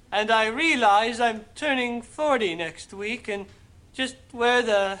 And I realized I'm turning 40 next week, and just where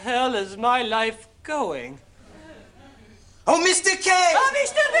the hell is my life going? Oh, Mr. K! Oh,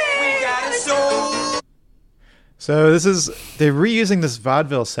 Mr. B! We got a soul! So they're reusing this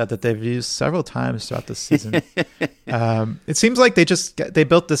vaudeville set that they've used several times throughout this season. It seems like they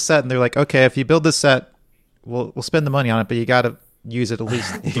built this set and they're like, okay, if you build this set, we'll spend the money on it, but you got to use it at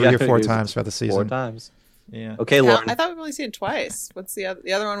least 3 or 4 times throughout the season. 4 times. Yeah. Okay, Lauren. I thought we've only seen it twice. What's the other?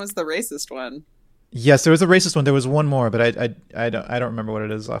 The other one was the racist one. Yes, there was a racist one. There was one more, but I don't remember what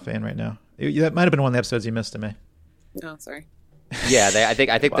it is offhand right now. That might have been one of the episodes you missed, May. Oh, sorry. Yeah, I think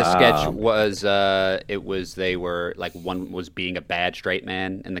the sketch was they were like, one was being a bad straight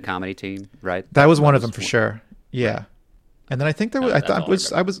man in the comedy team, right? That was one of them for sure. Yeah, and then I think there was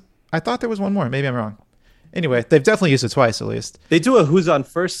I thought there was one more. Maybe I'm wrong. Anyway, they've definitely used it twice at least. They do a Who's on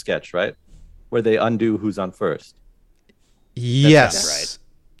First sketch, right? Where they undo Who's on First. Yes.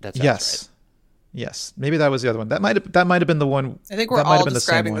 That sounds right. Yes. Maybe that was the other one. That might have been the one. I think we're all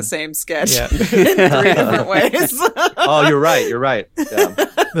describing the same sketch in 3 different ways. Oh, you're right. Yeah.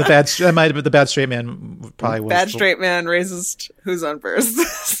 That might have been the bad straight man. Probably was Bad straight man racist. Who's on first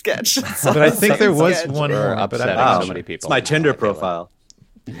sketch. But I think there was sketch. one We're more. But upsetting I, so many people. It's my Tinder I feel like. profile.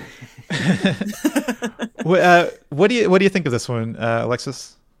 what do you think of this one,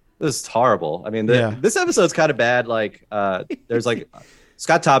 Alexis? This is horrible. I mean, Yeah. this episode's kind of bad. Like, there's like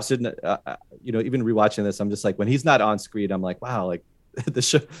Scott Thompson. Even rewatching this, I'm just like, when he's not on screen, I'm like, wow, like the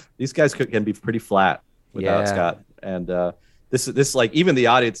show. These guys can be pretty flat without Yeah. Scott. And this like even the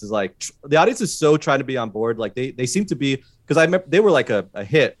audience is like the audience is so trying to be on board. Like they seem to be, because I remember they were like a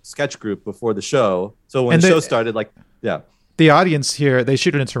hit sketch group before the show. So when And the they- show started, like The audience here, they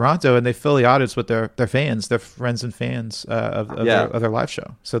shoot it in Toronto, and they fill the audience with their fans, their friends and fans of their live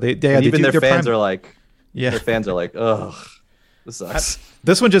show. So they and even do their fans are like, Yeah. their fans are like, ugh, this sucks.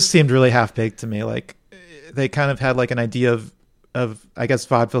 This one just seemed really half baked to me. Like they kind of had like an idea of I guess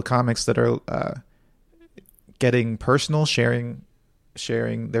vaudeville comics that are getting personal, sharing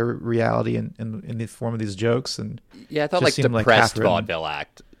their reality in the form of these jokes. And Yeah, I thought just like seemed depressed half-written. vaudeville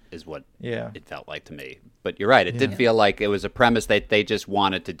act is what Yeah. it felt like to me. But you're right, it did feel like it was a premise that they just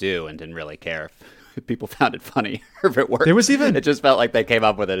wanted to do and didn't really care if people found it funny or if it worked. There was even- it just felt like they came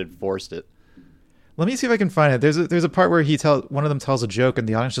up with it and forced it. Let me see if I can find it. There's a part where one of them tells a joke and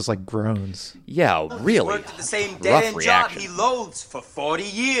the audience just like groans. Yeah, really. Worked at the same rough dead-end job reaction. he loathes for 40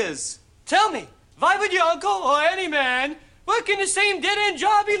 years. Tell me, why would your uncle or any man work in the same dead-end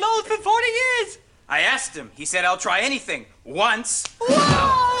job he loathed for 40 years? I asked him. He said, I'll try anything. Once.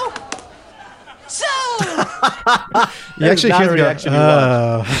 Whoa! So, You actually not hear a the reaction you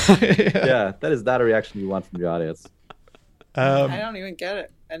Yeah, that is not a reaction you want from your audience. I don't even get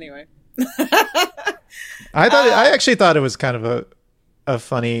it. Anyway. I actually thought it was kind of a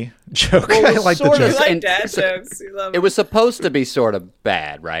funny joke. Well, I like the sort of, joke. You like and dad so- jokes. You love It was supposed to be sort of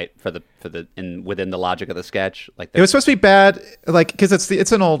bad, right? Within the logic of the sketch, like It was supposed to be bad, like because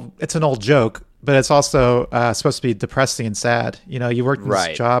it's an old joke, but it's also supposed to be depressing and sad. You know, you worked in Right.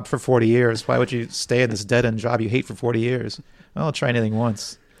 this job for 40 years. Why would you stay in this dead end job you hate for 40 years? Well, I'll try anything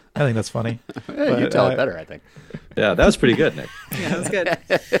once. I think that's funny. you tell it better, I think. Yeah, that was pretty good, Nick. Yeah, that was good.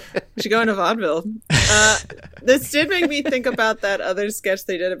 We should go into vaudeville. This did make me think about that other sketch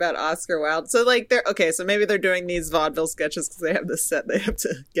they did about Oscar Wilde. So, like, so maybe they're doing these vaudeville sketches because they have this set they have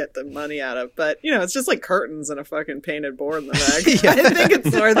to get the money out of. But, it's just like curtains and a fucking painted board in the back. I think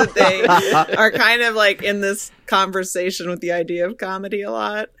it's more that they are kind of like in this conversation with the idea of comedy a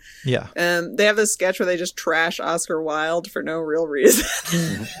lot. Yeah. And they have this sketch where they just trash Oscar Wilde for no real reason.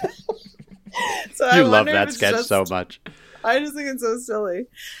 So I You love wonder if that it's sketch just- so much. I just think it's so silly.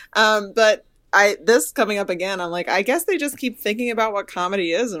 But this coming up again, I'm like, I guess they just keep thinking about what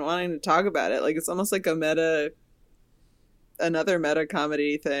comedy is and wanting to talk about it. Like it's almost like another meta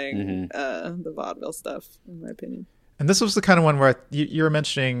comedy thing, the vaudeville stuff, in my opinion. And this was the kind of one where you were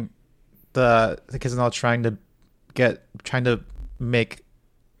mentioning the kids and all trying to make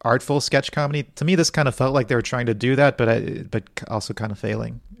artful sketch comedy. To me, this kind of felt like they were trying to do that, but also kind of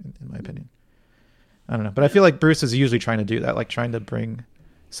failing, in my opinion. I don't know, but I feel like Bruce is usually trying to do that, like trying to bring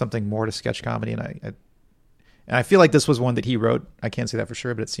something more to sketch comedy, and I feel like this was one that he wrote. I can't say that for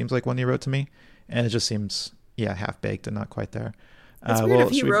sure, but it seems like one he wrote to me, and it just seems half baked and not quite there. It's weird if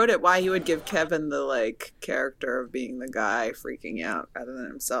he wrote it, why he would give Kevin the like character of being the guy freaking out rather than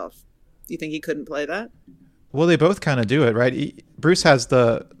himself. Do you think he couldn't play that? Well, they both kind of do it, right? Bruce has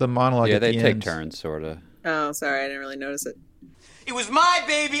the monologue. Yeah, at they the take end. turns, sort of. Oh, sorry, I didn't really notice it. It was my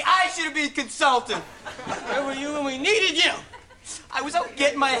baby. I should have been consulting. Where were you when we needed you? I was out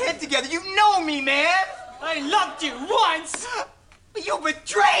getting my head together. You know me, man. I loved you once. But you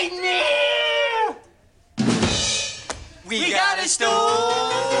betrayed me. We got a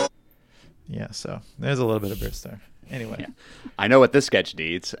stove. Yeah, so there's a little bit of Bruce there. Anyway. Yeah. I know what this sketch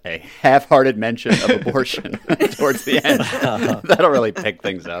needs, a half-hearted mention of abortion towards the end. That'll really pick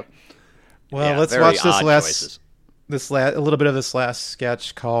things up. Well, Yeah, let's very watch this odd last choices. a little bit of this last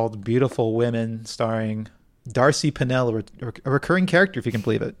sketch called Beautiful Women, starring Darcy Pennell, a recurring character, if you can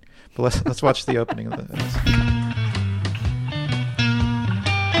believe it. But let's watch the opening of this.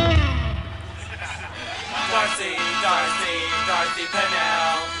 Darcy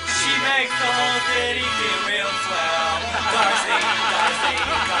Pennell. She makes the whole city feel real swell. Darcy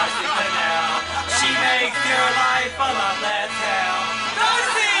Pennell. She makes your life a lot less hell.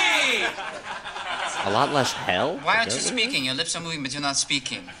 Darcy! A lot less hell? Why aren't you speaking? Your lips are moving, but you're not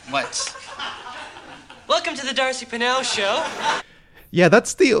speaking. What? Welcome to the Darcy Pennell Show. Yeah,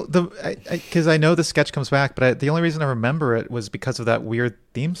 that's because I know the sketch comes back, but the only reason I remember it was because of that weird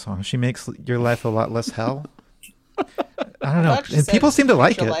theme song. She makes your life a lot less hell. I don't know, and people seem to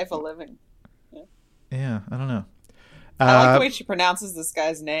like it. Life of living. Yeah, I don't know. I like the way she pronounces this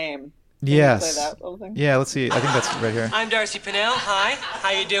guy's name. Can you Yes. play that little thing? Yeah, let's see. I think that's right here. I'm Darcy Pinnell. Hi. How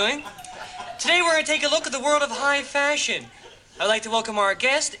you doing? Today we're going to take a look at the world of high fashion. I'd like to welcome our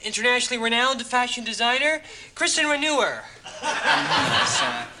guest, internationally renowned fashion designer, Kristen Renoir.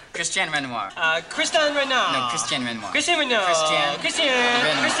 Christian Renoir. Kristen Renoir. No, Christian Renoir. Christian Renoir. Christian Renoir. Christian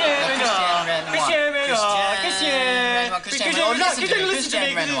Renoir.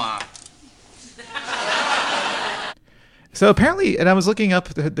 Christian Renoir. So apparently, and I was looking up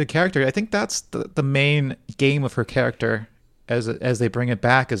the character. I think that's the main game of her character, as they bring it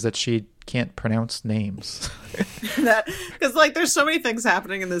back, is that she can't pronounce names. Because like there's so many things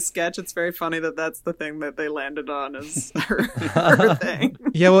happening in this sketch, it's very funny that that's the thing that they landed on as her thing.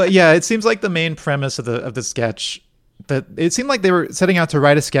 Yeah, it seems like the main premise of the sketch, that it seemed like they were setting out to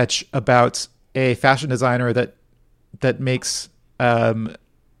write a sketch about a fashion designer that makes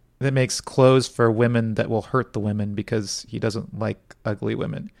clothes for women that will hurt the women because he doesn't like ugly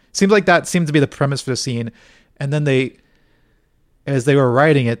women. Seems like that seemed to be the premise for the scene, and then as they were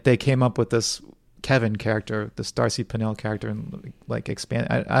writing it, they came up with this Kevin character, this Darcy Pinnell character, and like expand.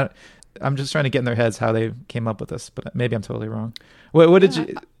 I'm just trying to get in their heads how they came up with this, but maybe I'm totally wrong. What did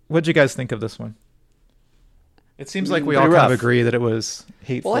you guys think of this one? It seems like we all kind of agree that it was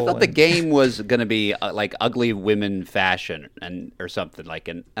hateful. Well, I thought the game was going to be like ugly women fashion or something like,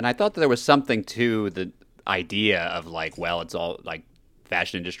 and I thought that there was something to the idea of like, well, it's all like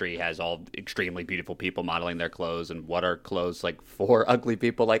fashion industry has all extremely beautiful people modeling their clothes, and what are clothes like for ugly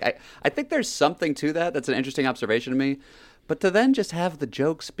people? Like, I think there's something to that. That's an interesting observation to me. But to then just have the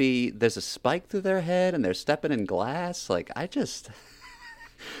jokes be there's a spike through their head and they're stepping in glass, like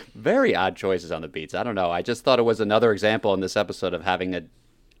very odd choices on the beats. I don't know. I just thought it was another example in this episode of having an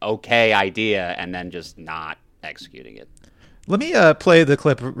okay idea and then just not executing it. Let me play the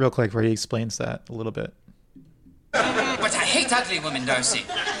clip real quick where he explains that a little bit. But I hate ugly women, Darcy.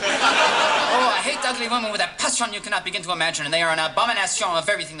 Oh, I hate ugly women with a passion you cannot begin to imagine, and they are an abomination of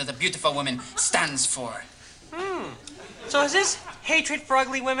everything that a beautiful woman stands for. So has this hatred for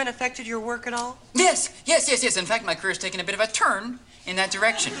ugly women affected your work at all? Yes. In fact, my career's taken a bit of a turn in that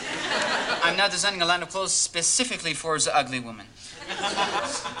direction. I'm now designing a line of clothes specifically for the ugly woman.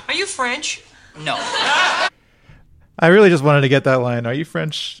 Are you French? No. I really just wanted to get that line. Are you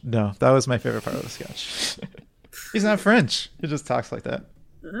French? No, that was my favorite part of the sketch. He's not French. He just talks like that.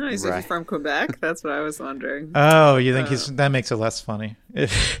 He's from Quebec. That's what I was wondering. Oh, you think that makes it less funny? Yeah,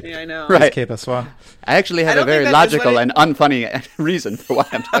 I know. Right. Québécois. I actually have a very logical and unfunny reason for why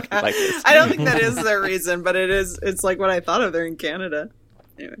I'm talking like this. I don't think that is their reason, but it's like what I thought of. They're in Canada.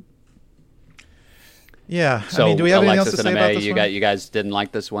 Anyway. Yeah. So, I mean, do we have anything else Alexis to say and about May, this one? you guys didn't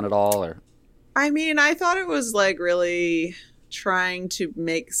like this one at all, or? I mean, I thought it was like really trying to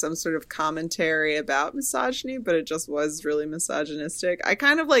make some sort of commentary about misogyny, but it just was really misogynistic. I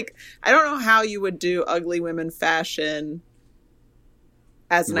kind of like, I don't know how you would do ugly women fashion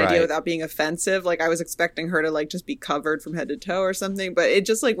as an idea without being offensive. Like, I was expecting her to like just be covered from head to toe or something, but it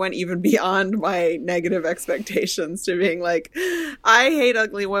just like went even beyond my negative expectations to being like, I hate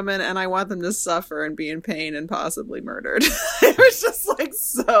ugly women and I want them to suffer and be in pain and possibly murdered. It was just like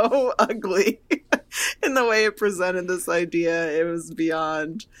so ugly in the way it presented this idea. It was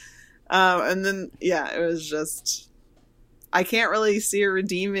beyond. And then, yeah, it was just, I can't really see a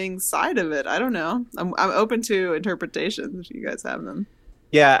redeeming side of it. I don't know. I'm open to interpretations if you guys have them.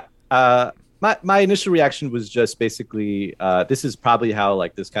 Yeah, my initial reaction was just basically, this is probably how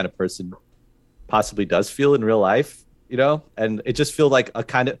like this kind of person possibly does feel in real life, you know? And it just felt like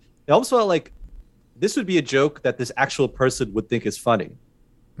it almost felt like this would be a joke that this actual person would think is funny.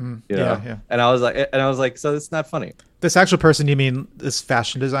 You know? Yeah. And I was like, so it's not funny. This actual person, you mean this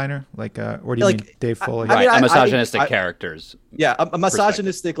fashion designer? Like, or do you mean Dave Foley? A misogynistic characters. Yeah, a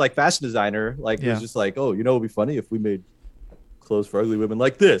misogynistic like fashion designer, like was just like, oh, you know, it'd be funny if we made clothes for ugly women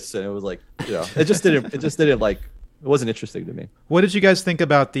like this, and it was like, you know, it just didn't like, it wasn't interesting to me. What did you guys think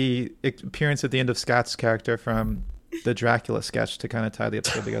about the appearance at the end of Scott's character from the Dracula sketch to kind of tie the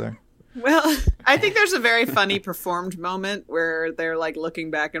episode together? Well, I think there's a very funny performed moment where they're like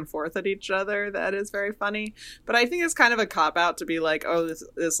looking back and forth at each other. That is very funny. But I think it's kind of a cop out to be like, oh,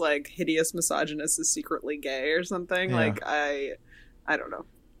 this like hideous misogynist is secretly gay or something. Yeah. Like, I don't know.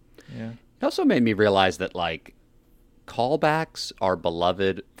 Yeah. It also made me realize that like callbacks are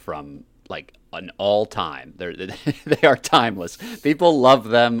beloved from like an all time. They are timeless. People love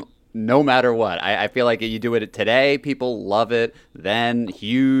them no matter what. I feel like you do it today, people love it. Then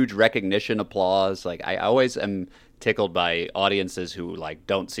huge recognition, applause. Like I always am tickled by audiences who like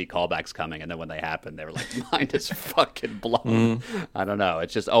don't see callbacks coming, and then when they happen, they're like, mind is fucking blown. I don't know.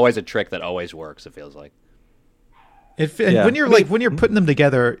 It's just always a trick that always works. It feels like. When you're when you're putting them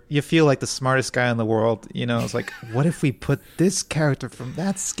together, you feel like the smartest guy in the world. You know, it's like, what if we put this character from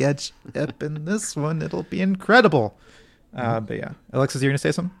that sketch up in this one? It'll be incredible. But yeah, Alexis, you're gonna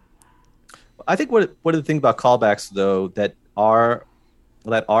say something? I think one of the things about callbacks though that are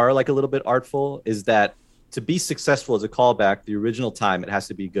like a little bit artful is that to be successful as a callback, the original time it has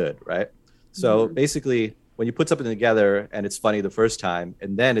to be good, right? So basically, when you put something together and it's funny the first time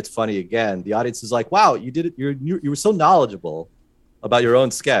and then it's funny again, the audience is like, wow, you did it. You were so knowledgeable about your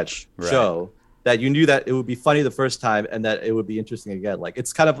own sketch show that you knew that it would be funny the first time and that it would be interesting again. Like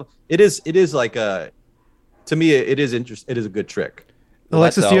it's kind of, it is like to me, it is interesting. It is a good trick. Well,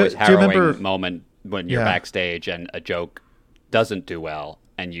 Alexis, do you remember moment when you're backstage and a joke doesn't do well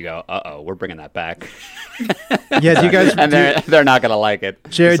and you go, we're bringing that back. Yeah, do you guys? And they're not gonna like it.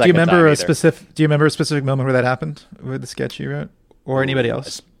 Jared, do you remember a specific moment where that happened with the sketch you wrote, or anybody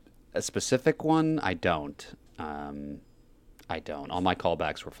else? A specific one? I don't. All my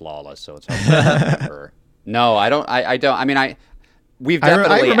callbacks were flawless, so it's hard to remember. No, I don't. I don't. I mean, we've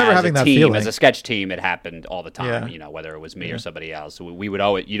definitely, I remember as having a that team, feeling. as a sketch team, it happened all the time. Yeah. You know, whether it was me or somebody else. We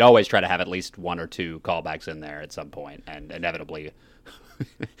would you'd always try to have at least one or two callbacks in there at some point, and inevitably.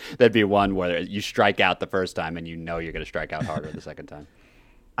 There'd be one where you strike out the first time and you know you're going to strike out harder the second time.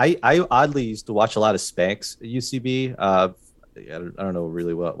 I oddly used to watch a lot of Spanx at UCB. I don't know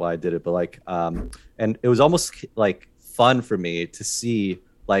really why I did it, but like, and it was almost like fun for me to see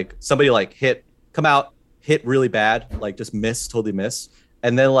like somebody like hit really bad, like just totally miss.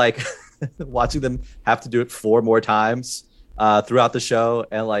 And then like watching them have to do it 4 more times throughout the show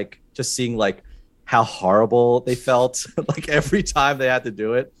and like just seeing like how horrible they felt like every time they had to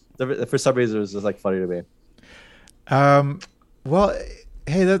do it. For some reason, it was just like funny to me. Well,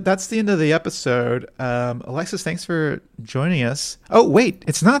 hey, that's the end of the episode. Alexis, thanks for joining us. Oh, wait,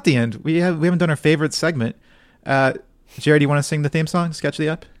 it's not the end. We haven't done our favorite segment. Jared, do you want to sing the theme song, Sketch of the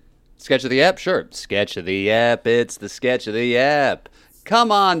Ep? Sketch of the Ep? Sure. Sketch of the Ep. It's the Sketch of the Ep.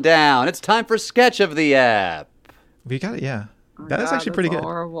 Come on down. It's time for Sketch of the Ep. We got it, yeah. That is actually pretty good.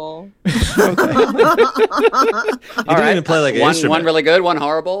 Horrible. You didn't even play like an instrument. One really good, one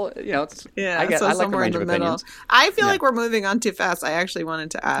horrible. You know, it's I like somewhere a range in the of middle. opinions. I feel like we're moving on too fast. I actually wanted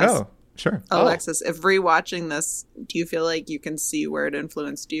to ask. Oh, sure. Alexis, if rewatching this, do you feel like you can see where it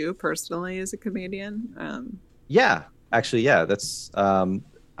influenced you personally as a comedian? Yeah, actually, yeah. That's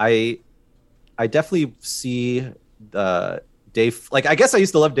I definitely see Dave. Like, I guess I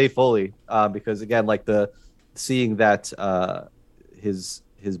used to love Dave Foley because again, like seeing that his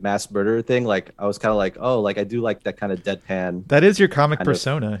mass murder thing, like I was kind of like, oh, like I do like that kind of deadpan. That is your comic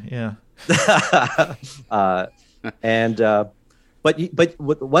persona, yeah. But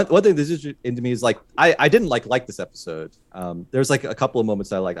one thing that's interesting to me is like I didn't like this episode. There's like a couple of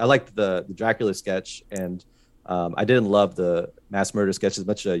moments I liked. I liked the Dracula sketch, and I didn't love the mass murder sketch as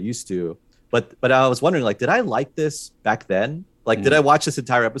much as I used to. But I was wondering, like, did I like this back then? Like, did I watch this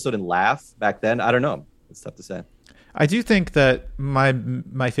entire episode and laugh back then? I don't know. It's tough to say. I do think that my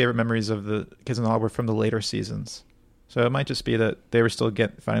favorite memories of the Kids in the Hall were from the later seasons. So it might just be that they were still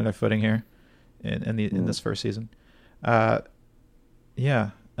finding their footing here in this first season. Yeah.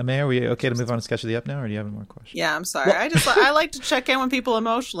 Amay, are we okay to move on to Sketch of the Ep now, or do you have any more questions? Yeah, I'm sorry. I like to check in with people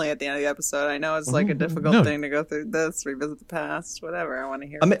emotionally at the end of the episode. I know it's like a difficult thing to go through this, revisit the past, whatever. I want to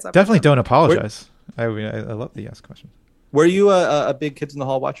hear what's up. Definitely don't apologize. I love the ask questions. Were you a big Kids in the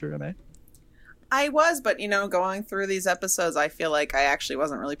Hall watcher, Amay? I was, but going through these episodes, I feel like I actually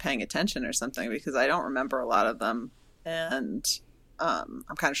wasn't really paying attention or something because I don't remember a lot of them, and I'm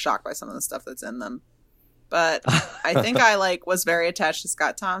kind of shocked by some of the stuff that's in them. But I think I was very attached to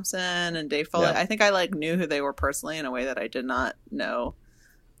Scott Thompson and Dave Foley. Yeah. I think I knew who they were personally in a way that I did not know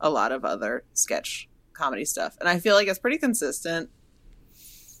a lot of other sketch comedy stuff, and I feel like it's pretty consistent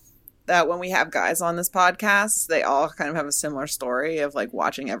that when we have guys on this podcast, they all kind of have a similar story of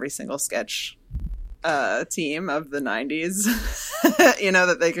watching every single sketch team of the 90s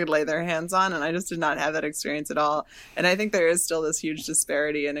that they could lay their hands on, and I just did not have that experience at all. And I think there is still this huge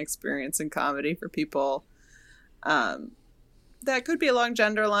disparity in experience in comedy for people that could be along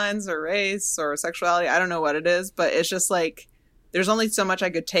gender lines or race or sexuality. I don't know what it is, but it's just there's only so much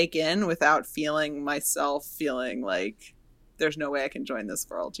I could take in without feeling like there's no way I can join this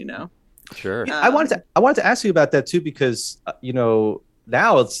world, Sure. I wanted to ask you about that too, because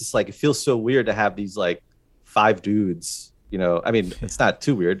now it's just it feels so weird to have these 5 dudes. I mean, it's not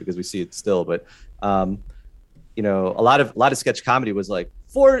too weird because we see it still, but a lot of sketch comedy was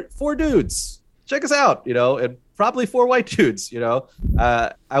four dudes, check us out, and probably 4 white dudes.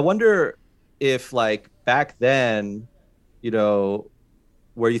 I wonder if back then,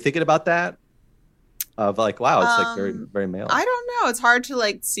 were you thinking about that? of like, wow, it's like very, very male. I don't know. It's hard to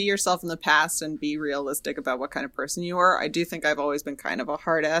like see yourself in the past and be realistic about what kind of person you are. I do think I've always been kind of a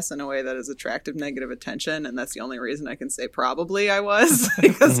hard ass in a way that is attractive negative attention, and that's the only reason I can say probably I was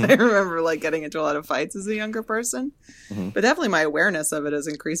because I remember like getting into a lot of fights as a younger person. But definitely my awareness of it has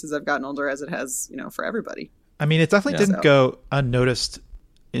increased as I've gotten older, as it has, you know, for everybody. I mean, it definitely didn't go unnoticed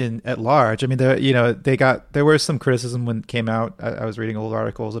at large. I mean, there was some criticism when it came out. I was reading old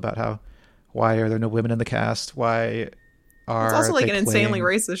articles about why are there no women in the cast? Why are it's also like they an insanely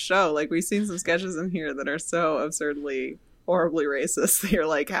playing... racist show. Like we've seen some sketches in here that are so absurdly, horribly racist. You're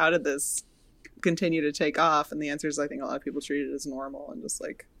like, how did this continue to take off? And the answer is, I think a lot of people treat it as normal and just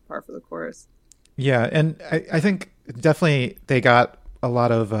like par for the course. Yeah, and I think definitely they got a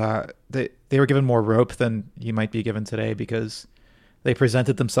lot of they were given more rope than you might be given today because they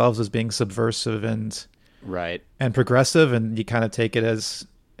presented themselves as being subversive and progressive, and you kind of take it as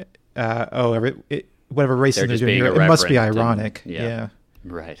whatever racism they're doing here, it must be ironic. Yeah.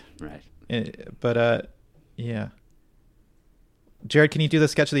 Right. But yeah. Jared, can you do the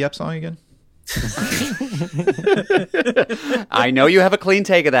Sketch of the Ep song again? I know you have a clean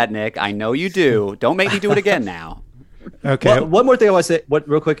take of that, Nick. I know you do. Don't make me do it again now. Okay. Well, one more thing I want to say,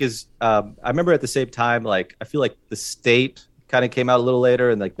 real quick, is I remember at the same time, like I feel like The State kind of came out a little later,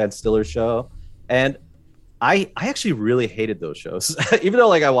 and like Ben Stiller's show, and I actually really hated those shows. Even though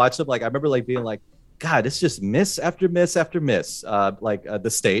like I watched them, like I remember like being like, God, it's just miss after miss after miss, The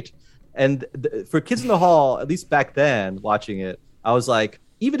State. And for Kids in the Hall, at least back then, watching it, I was like,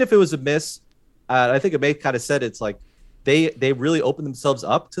 even if it was a miss, I think May kind of said it's like they really opened themselves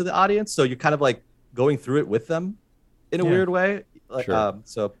up to the audience, so you're kind of like going through it with them in a weird way. Like,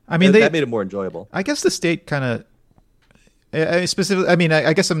 so I mean, that made it more enjoyable. I guess The State kind of. Specifically, I mean,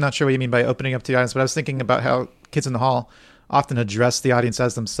 I guess I'm not sure what you mean by opening up to the audience, but I was thinking about how Kids in the Hall often address the audience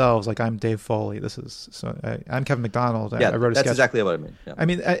as themselves. Like, I'm Dave Foley. I'm Kevin McDonald. Yeah, I wrote a sketch. That's exactly what I mean. Yeah. I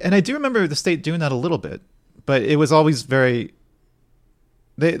mean, and I do remember The State doing that a little bit, but it was always very.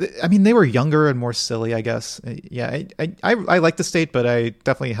 They were younger and more silly, I guess. Yeah, I liked The State, but I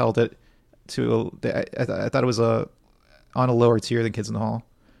definitely held it to. I thought it was on a lower tier than Kids in the Hall,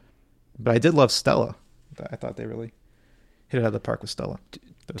 but I did love Stella. I thought they really hit it out of the park with Stella.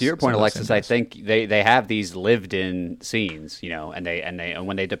 To your point, Alexis, I think they have these lived-in scenes, you know, and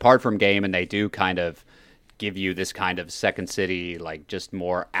when they depart from game and they do kind of give you this kind of Second City, like just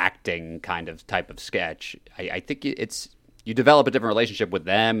more acting kind of type of sketch. I think you develop a different relationship with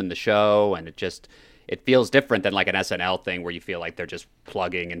them and the show, and it feels different than like an SNL thing where you feel like they're just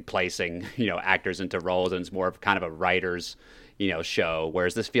plugging and placing, you know, actors into roles, and it's more of kind of a writer's, you know, show,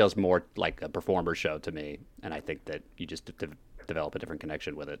 whereas this feels more like a performer show to me, and I think that you just develop a different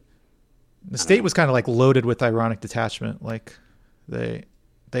connection with it. The State was kind of like loaded with ironic detachment. Like they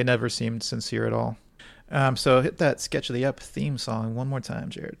never seemed sincere at all. So hit that Sketch of the Ep theme song one more time,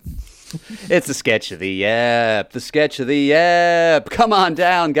 Jared. It's the Sketch of the Ep. The Sketch of the Ep. Come on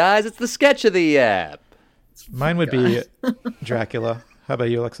down, guys. It's the Sketch of the Ep. Mine would be Dracula. How about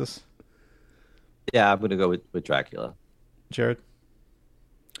you, Alexis? Yeah, I'm going to go with Dracula. Jared?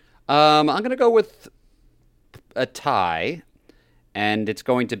 I'm going to go with a tie, and it's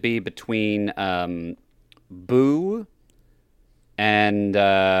going to be between Boo and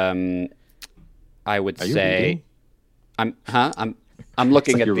I would say I'm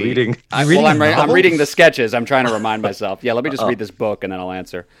looking at the reading. I'm reading the sketches. I'm trying to remind myself. Yeah, let me just read this book and then I'll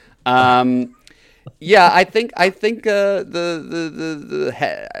answer. Yeah, I think the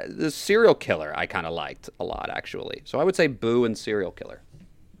serial killer I kind of liked a lot, actually. So I would say Boo and serial killer.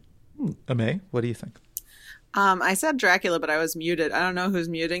 May, what do you think? I said Dracula, but I was muted. I don't know who's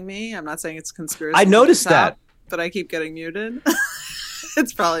muting me. I'm not saying it's conspiracy. I noticed that, but I keep getting muted.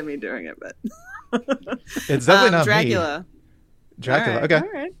 It's probably me doing it, but it's definitely not Dracula. Me. Dracula. All right,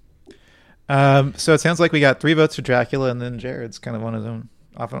 okay. All right. So it sounds like we got 3 votes for Dracula, and then Jared's kind of on his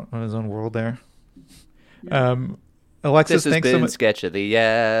own world there. Alexis, this has thanks been so much. Sketch of the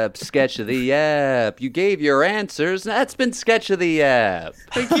Ep. Sketch of the Ep. You gave your answers. That's been Sketch of the Ep.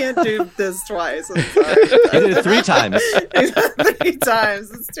 I can't do this twice. I'm sorry. I did it 3 times. 3 times.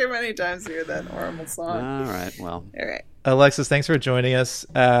 It's too many times to hear that horrible song. All right. Well. All right. Alexis, thanks for joining us.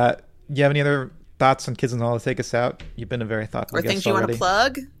 You have any other thoughts on Kids in the Hall to take us out? You've been a very thoughtful or guest things you already.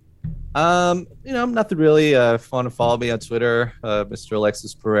 want to plug? Nothing really. If you want to follow me on Twitter, Mr.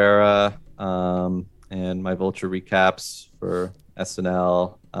 Alexis Pereira, and my Vulture recaps for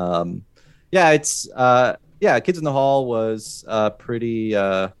SNL. Kids in the Hall was pretty,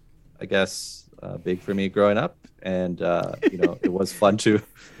 big for me growing up, and you know, it was fun to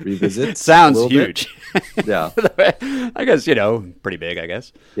revisit. Sounds huge. Yeah, I guess, you know, pretty big, I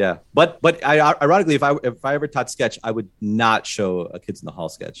guess. Yeah, but ironically, if I ever taught sketch, I would not show a Kids in the Hall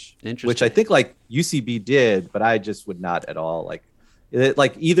sketch, which I think like UCB did, but I just would not at all. Like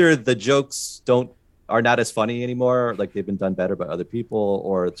either the jokes are not as funny anymore, like they've been done better by other people,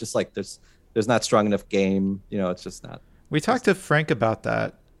 or it's just like there's not strong enough game. You know, it's just not. We talked to Frank about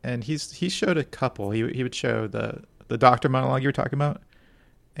that, and he showed a couple. He would show the doctor monologue you were talking about,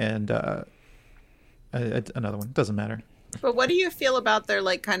 and another one. Doesn't matter. But what do you feel about their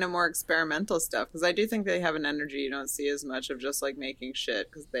like kind of more experimental stuff? Because I do think they have an energy you don't see as much of just like making shit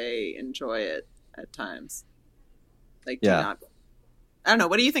because they enjoy it at times. Like, I don't know.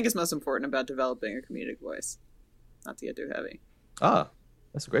 What do you think is most important about developing a comedic voice? Not to get too heavy.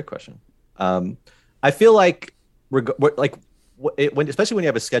 That's a great question. I feel like especially when you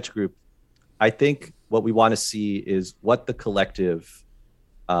have a sketch group, I think what we want to see is what the collective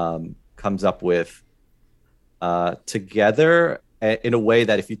comes up with together in a way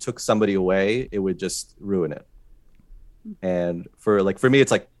that if you took somebody away, it would just ruin it. And for me,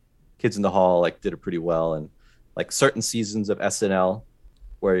 it's like Kids in the Hall like did it pretty well, and like certain seasons of SNL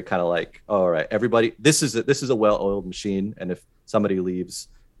where you're kind of like, oh, all right, everybody, this is a well-oiled machine, and if somebody leaves,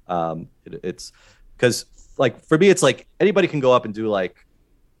 it's because like for me, it's like anybody can go up and do like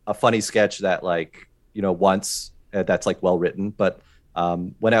a funny sketch that like, you know, once that's like well written, but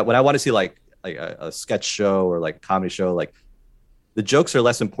when I want to see like a sketch show or like a comedy show, like the jokes are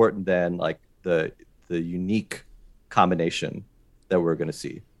less important than like the unique combination that we're going to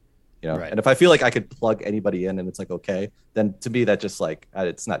see, you know. Right. And if I feel like I could plug anybody in and it's like okay, then to me that just like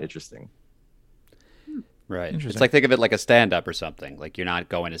it's not interesting. Right. It's like, think of it like a stand-up or something. Like you're not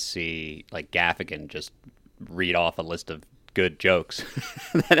going to see like Gaffigan just read off a list of good jokes.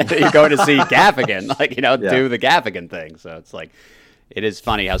 You're going to see Gaffigan, like, you know, do the Gaffigan thing. So it's like, it is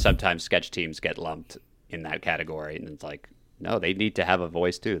funny how sometimes sketch teams get lumped in that category. And it's like, no, they need to have a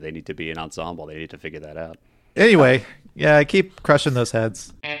voice too. They need to be an ensemble. They need to figure that out. Anyway, yeah, I keep crushing those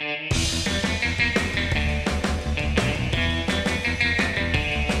heads.